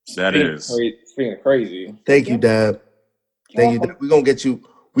 That is. Speaking of crazy. Thank you, Deb. Thank you, Deb. We're gonna get you.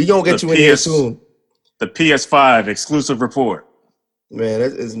 We're gonna get you in here soon. The PS5 exclusive report. Man,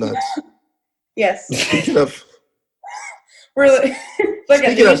 that is nuts. Yes. Speaking of, we're like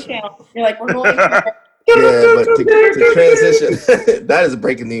a news channel. You're like, we're going. Yeah, but to transition, that is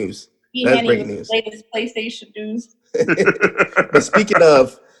breaking news. That's breaking news. Latest PlayStation news. But speaking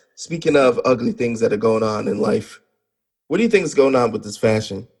of ugly things that are going on in life, what do you think is going on with this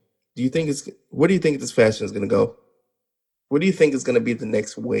fashion? Where do you think this fashion is going to go? What do you think is going to be the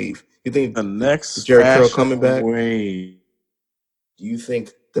next wave? You think the next Jerry Curl fashion coming back? wave? Do you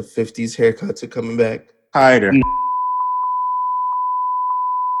think the 50s haircuts are coming back? Tighter.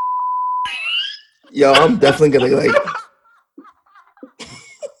 Yo, I'm definitely going to like.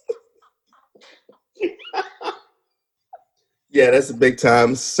 Yeah, that's a big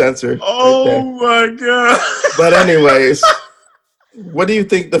time censor. Oh my god! But anyways, what do you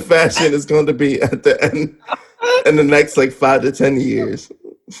think the fashion is going to be at the end in the next like 5 to 10 years?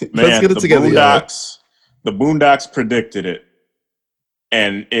 Man, let's get it together, Boondocks, y'all. The Boondocks predicted it,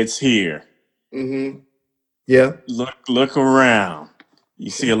 and it's here. Mm-hmm. Yeah. Look around. You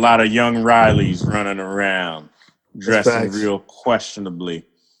see a lot of young Rileys running around, dressing real questionably.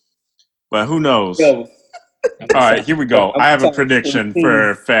 But who knows? Yo, all right, here we go. I have a prediction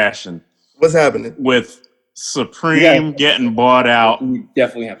for fashion. What's happening? With Supreme getting bought out. We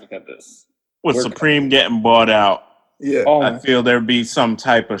definitely have to cut this. With Supreme getting bought out, yeah, I feel there'd be some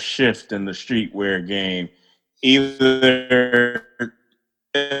type of shift in the streetwear game. Either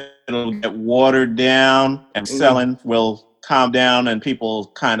it'll get watered down and selling will calm down and people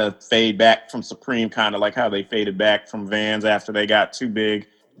kind of fade back from Supreme, kind of like how they faded back from Vans after they got too big.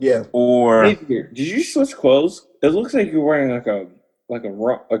 Yeah. Or did you switch clothes? It looks like you're wearing like a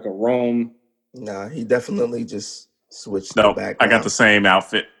Rome. Nah, he definitely just switched. No, I got the same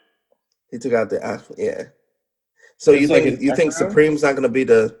outfit. He took out the outfit. Yeah. So you think Supreme's not going to be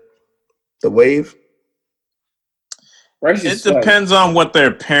the wave? It depends on what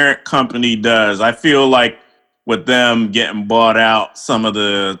their parent company does. I feel like with them getting bought out, some of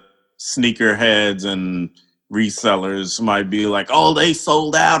the sneakerheads and resellers might be like, "Oh, they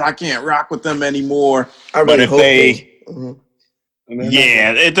sold out. I can't rock with them anymore." But if they,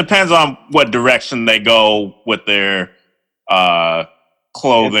 yeah, it depends on what direction they go with their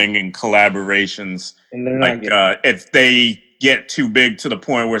clothing and collaborations. And like if they get too big to the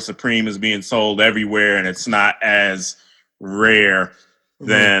point where Supreme is being sold everywhere and it's not as rare,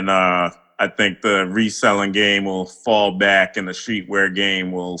 then I think the reselling game will fall back and the streetwear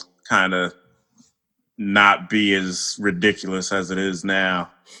game will kind of not be as ridiculous as it is now.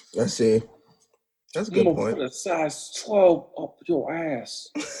 I see. That's a good point. Put a size 12 up your ass.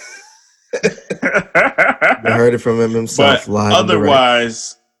 I heard it from him himself. But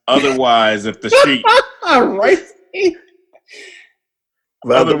otherwise, if the street right.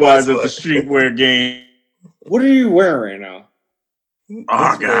 Otherwise, if the streetwear game. What are you wearing right now?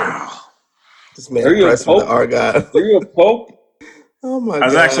 Argyle. This man pressed with the Argyle. Are you a Pope? Oh my god. I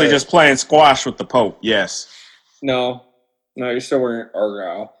was actually just playing squash with the Pope, yes. No, you're still wearing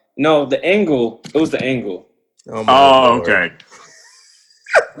Argyle. No, the angle. It was the angle. Oh okay.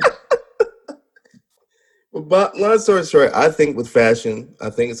 But long story short, I think with fashion, I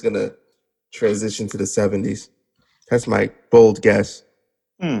think it's gonna transition to the 70s. That's my bold guess.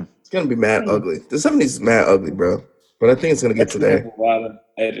 It's gonna be mad ugly. The 70s is mad ugly, bro. But I think it's gonna get to there. A lot of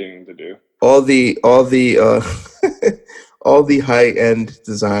editing to do. All the all the high end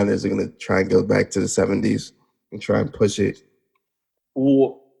designers are gonna try and go back to the 70s and try and push it.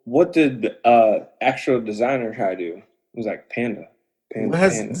 Well, what did actual designer try to do? It was like Panda. What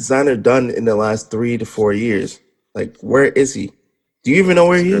has designer done in the last 3 to 4 years? Like, where is he? Do you even know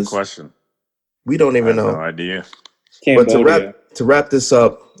where he is? Good question. We don't even know. No idea. But to wrap this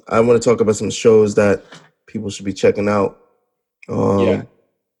up, I want to talk about some shows that people should be checking out. Andrew,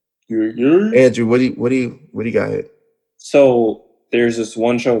 what do you got here? So there's this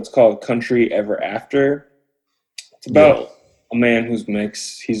one show. It's called Country Ever After. It's about a man who's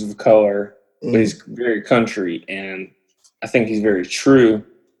mixed. He's of color, but he's very country, and I think he's very true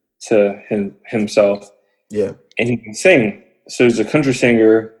to himself. Yeah, and he can sing. So he's a country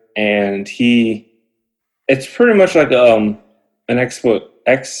singer, and it's pretty much like an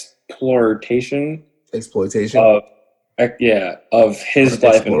exploitation of his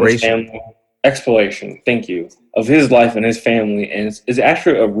life and his family. Exploration, thank you, of his life and his family, and it's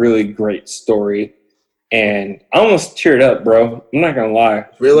actually a really great story. And I almost teared up, bro. I'm not gonna lie.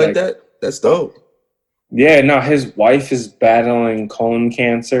 Really like that? That's dope. Yeah, no, his wife is battling colon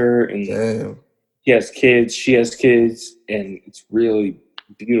cancer, and he has kids. She has kids, and it's really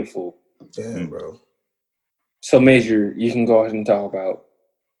beautiful. Damn, bro. So, Major, you can go ahead and talk about.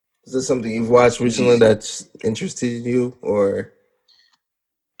 Is this something you've watched recently that's interested you, or?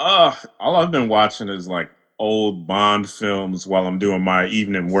 All I've been watching is like old Bond films while I'm doing my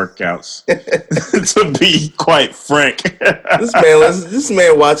evening workouts. To be quite frank, this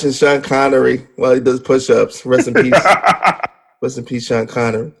man watching Sean Connery while he does push-ups. Rest in peace. Rest in peace, Sean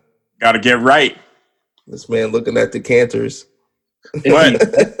Connery. Got to get right. This man looking at decanters.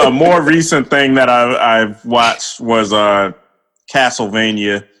 But a more recent thing that I've watched was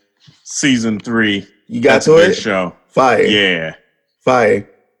Castlevania season 3. You got That's to a good it? show. Fire. Yeah. Fire.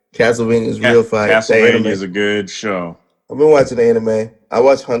 Castlevania is real fire. Castlevania is a good show. I've been watching the anime. I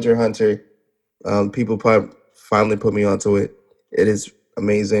watched Hunter x Hunter. People probably finally put me onto it. It is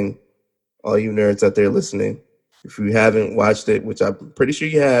amazing. All you nerds out there listening, if you haven't watched it, which I'm pretty sure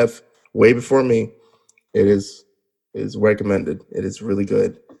you have, way before me, it is recommended. It is really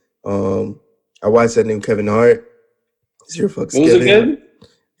good. I watched that new Kevin Hart. Zero Fucks Given. Was it good?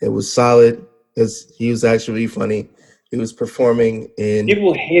 It was solid. He was actually funny. He was performing in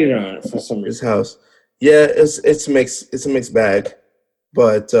people hated on it for some his reason. house. Yeah, it's mixed. It's a mixed bag,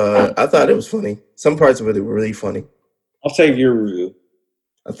 but I thought it was funny. Some parts of it were really funny. I'll take your review.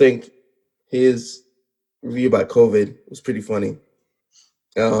 I think his review about COVID was pretty funny.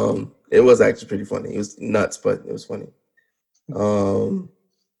 It was actually pretty funny. It was nuts, but it was funny.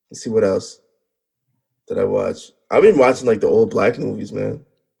 Let's see what else did I watch. I've been watching like the old black movies, man,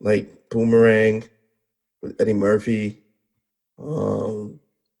 like Boomerang with Eddie Murphy.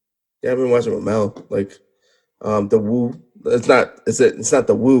 Yeah, I've been watching with Mel, like the Woo. It's not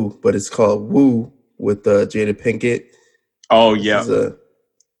the Woo, but it's called Woo with Jada Pinkett. Oh yeah,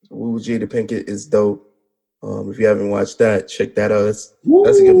 Woo Jada Pinkett is dope. If you haven't watched that, check that out.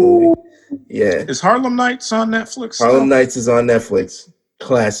 That's a good movie. Yeah. Is Harlem Nights on Netflix? Harlem Nights is on Netflix.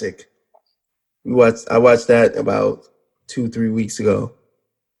 Classic. I watched that about 2-3 weeks ago.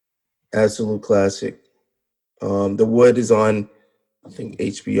 Absolute classic. The Wood is on, I think,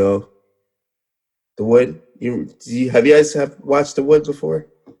 HBO. The Wood. Have you guys watched The Wood before?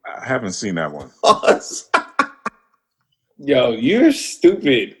 I haven't seen that one. Yo, you're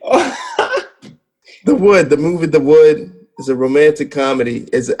stupid. The Wood, the movie The Wood is a romantic comedy.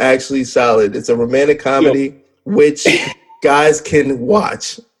 It's actually solid. It's a romantic comedy which guys can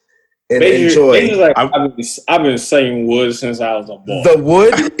watch and enjoy. Like, I've been saying Wood since I was a boy. The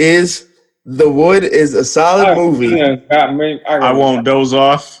Wood is a solid movie. I won't doze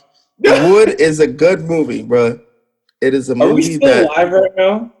off. The Wood is a good movie, bro. It is a movie. Are we still live right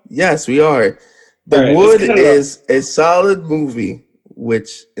now? Yes, we are. The Wood is a solid movie,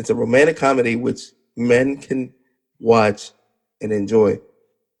 which it's a romantic comedy which men can watch and enjoy.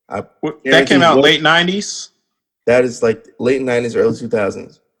 That came out late 90s? That is like late 90s, early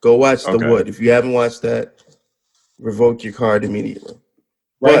 2000s. Go watch The Wood. If you haven't watched that, revoke your card immediately.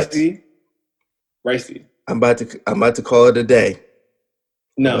 Ricey. I'm about to call it a day.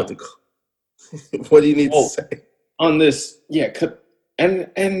 No. What do you need to say? On this,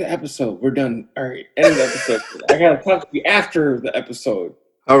 end the episode. We're done. All right, end the episode. I gotta talk to you after the episode.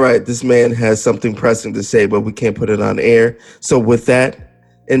 All right, this man has something pressing to say, but we can't put it on air. So with that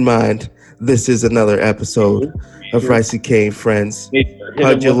in mind, this is another episode of Ricey Kane Friends.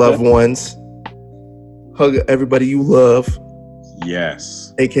 Hug your loved ones. Hug everybody you love.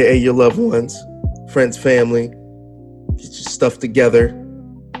 Yes. AKA your loved ones, friends, family. Get your stuff together.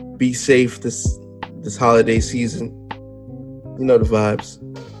 Be safe this holiday season. You know the vibes.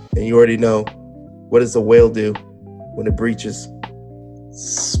 And you already know, what does a whale do when it breaches?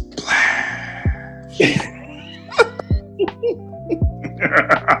 Splash.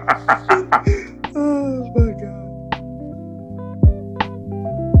 Oh my God.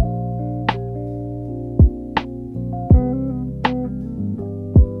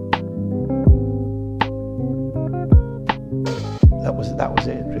 That was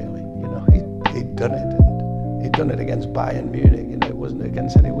it, really. You know, he'd done it, and he'd done it against Bayern Munich. You know, it wasn't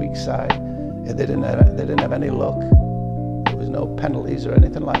against any weak side. They didn't have any luck. There was no penalties or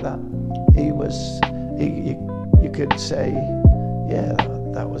anything like that. You could say, yeah,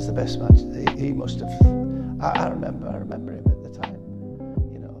 that was the best match. He must have. I remember him.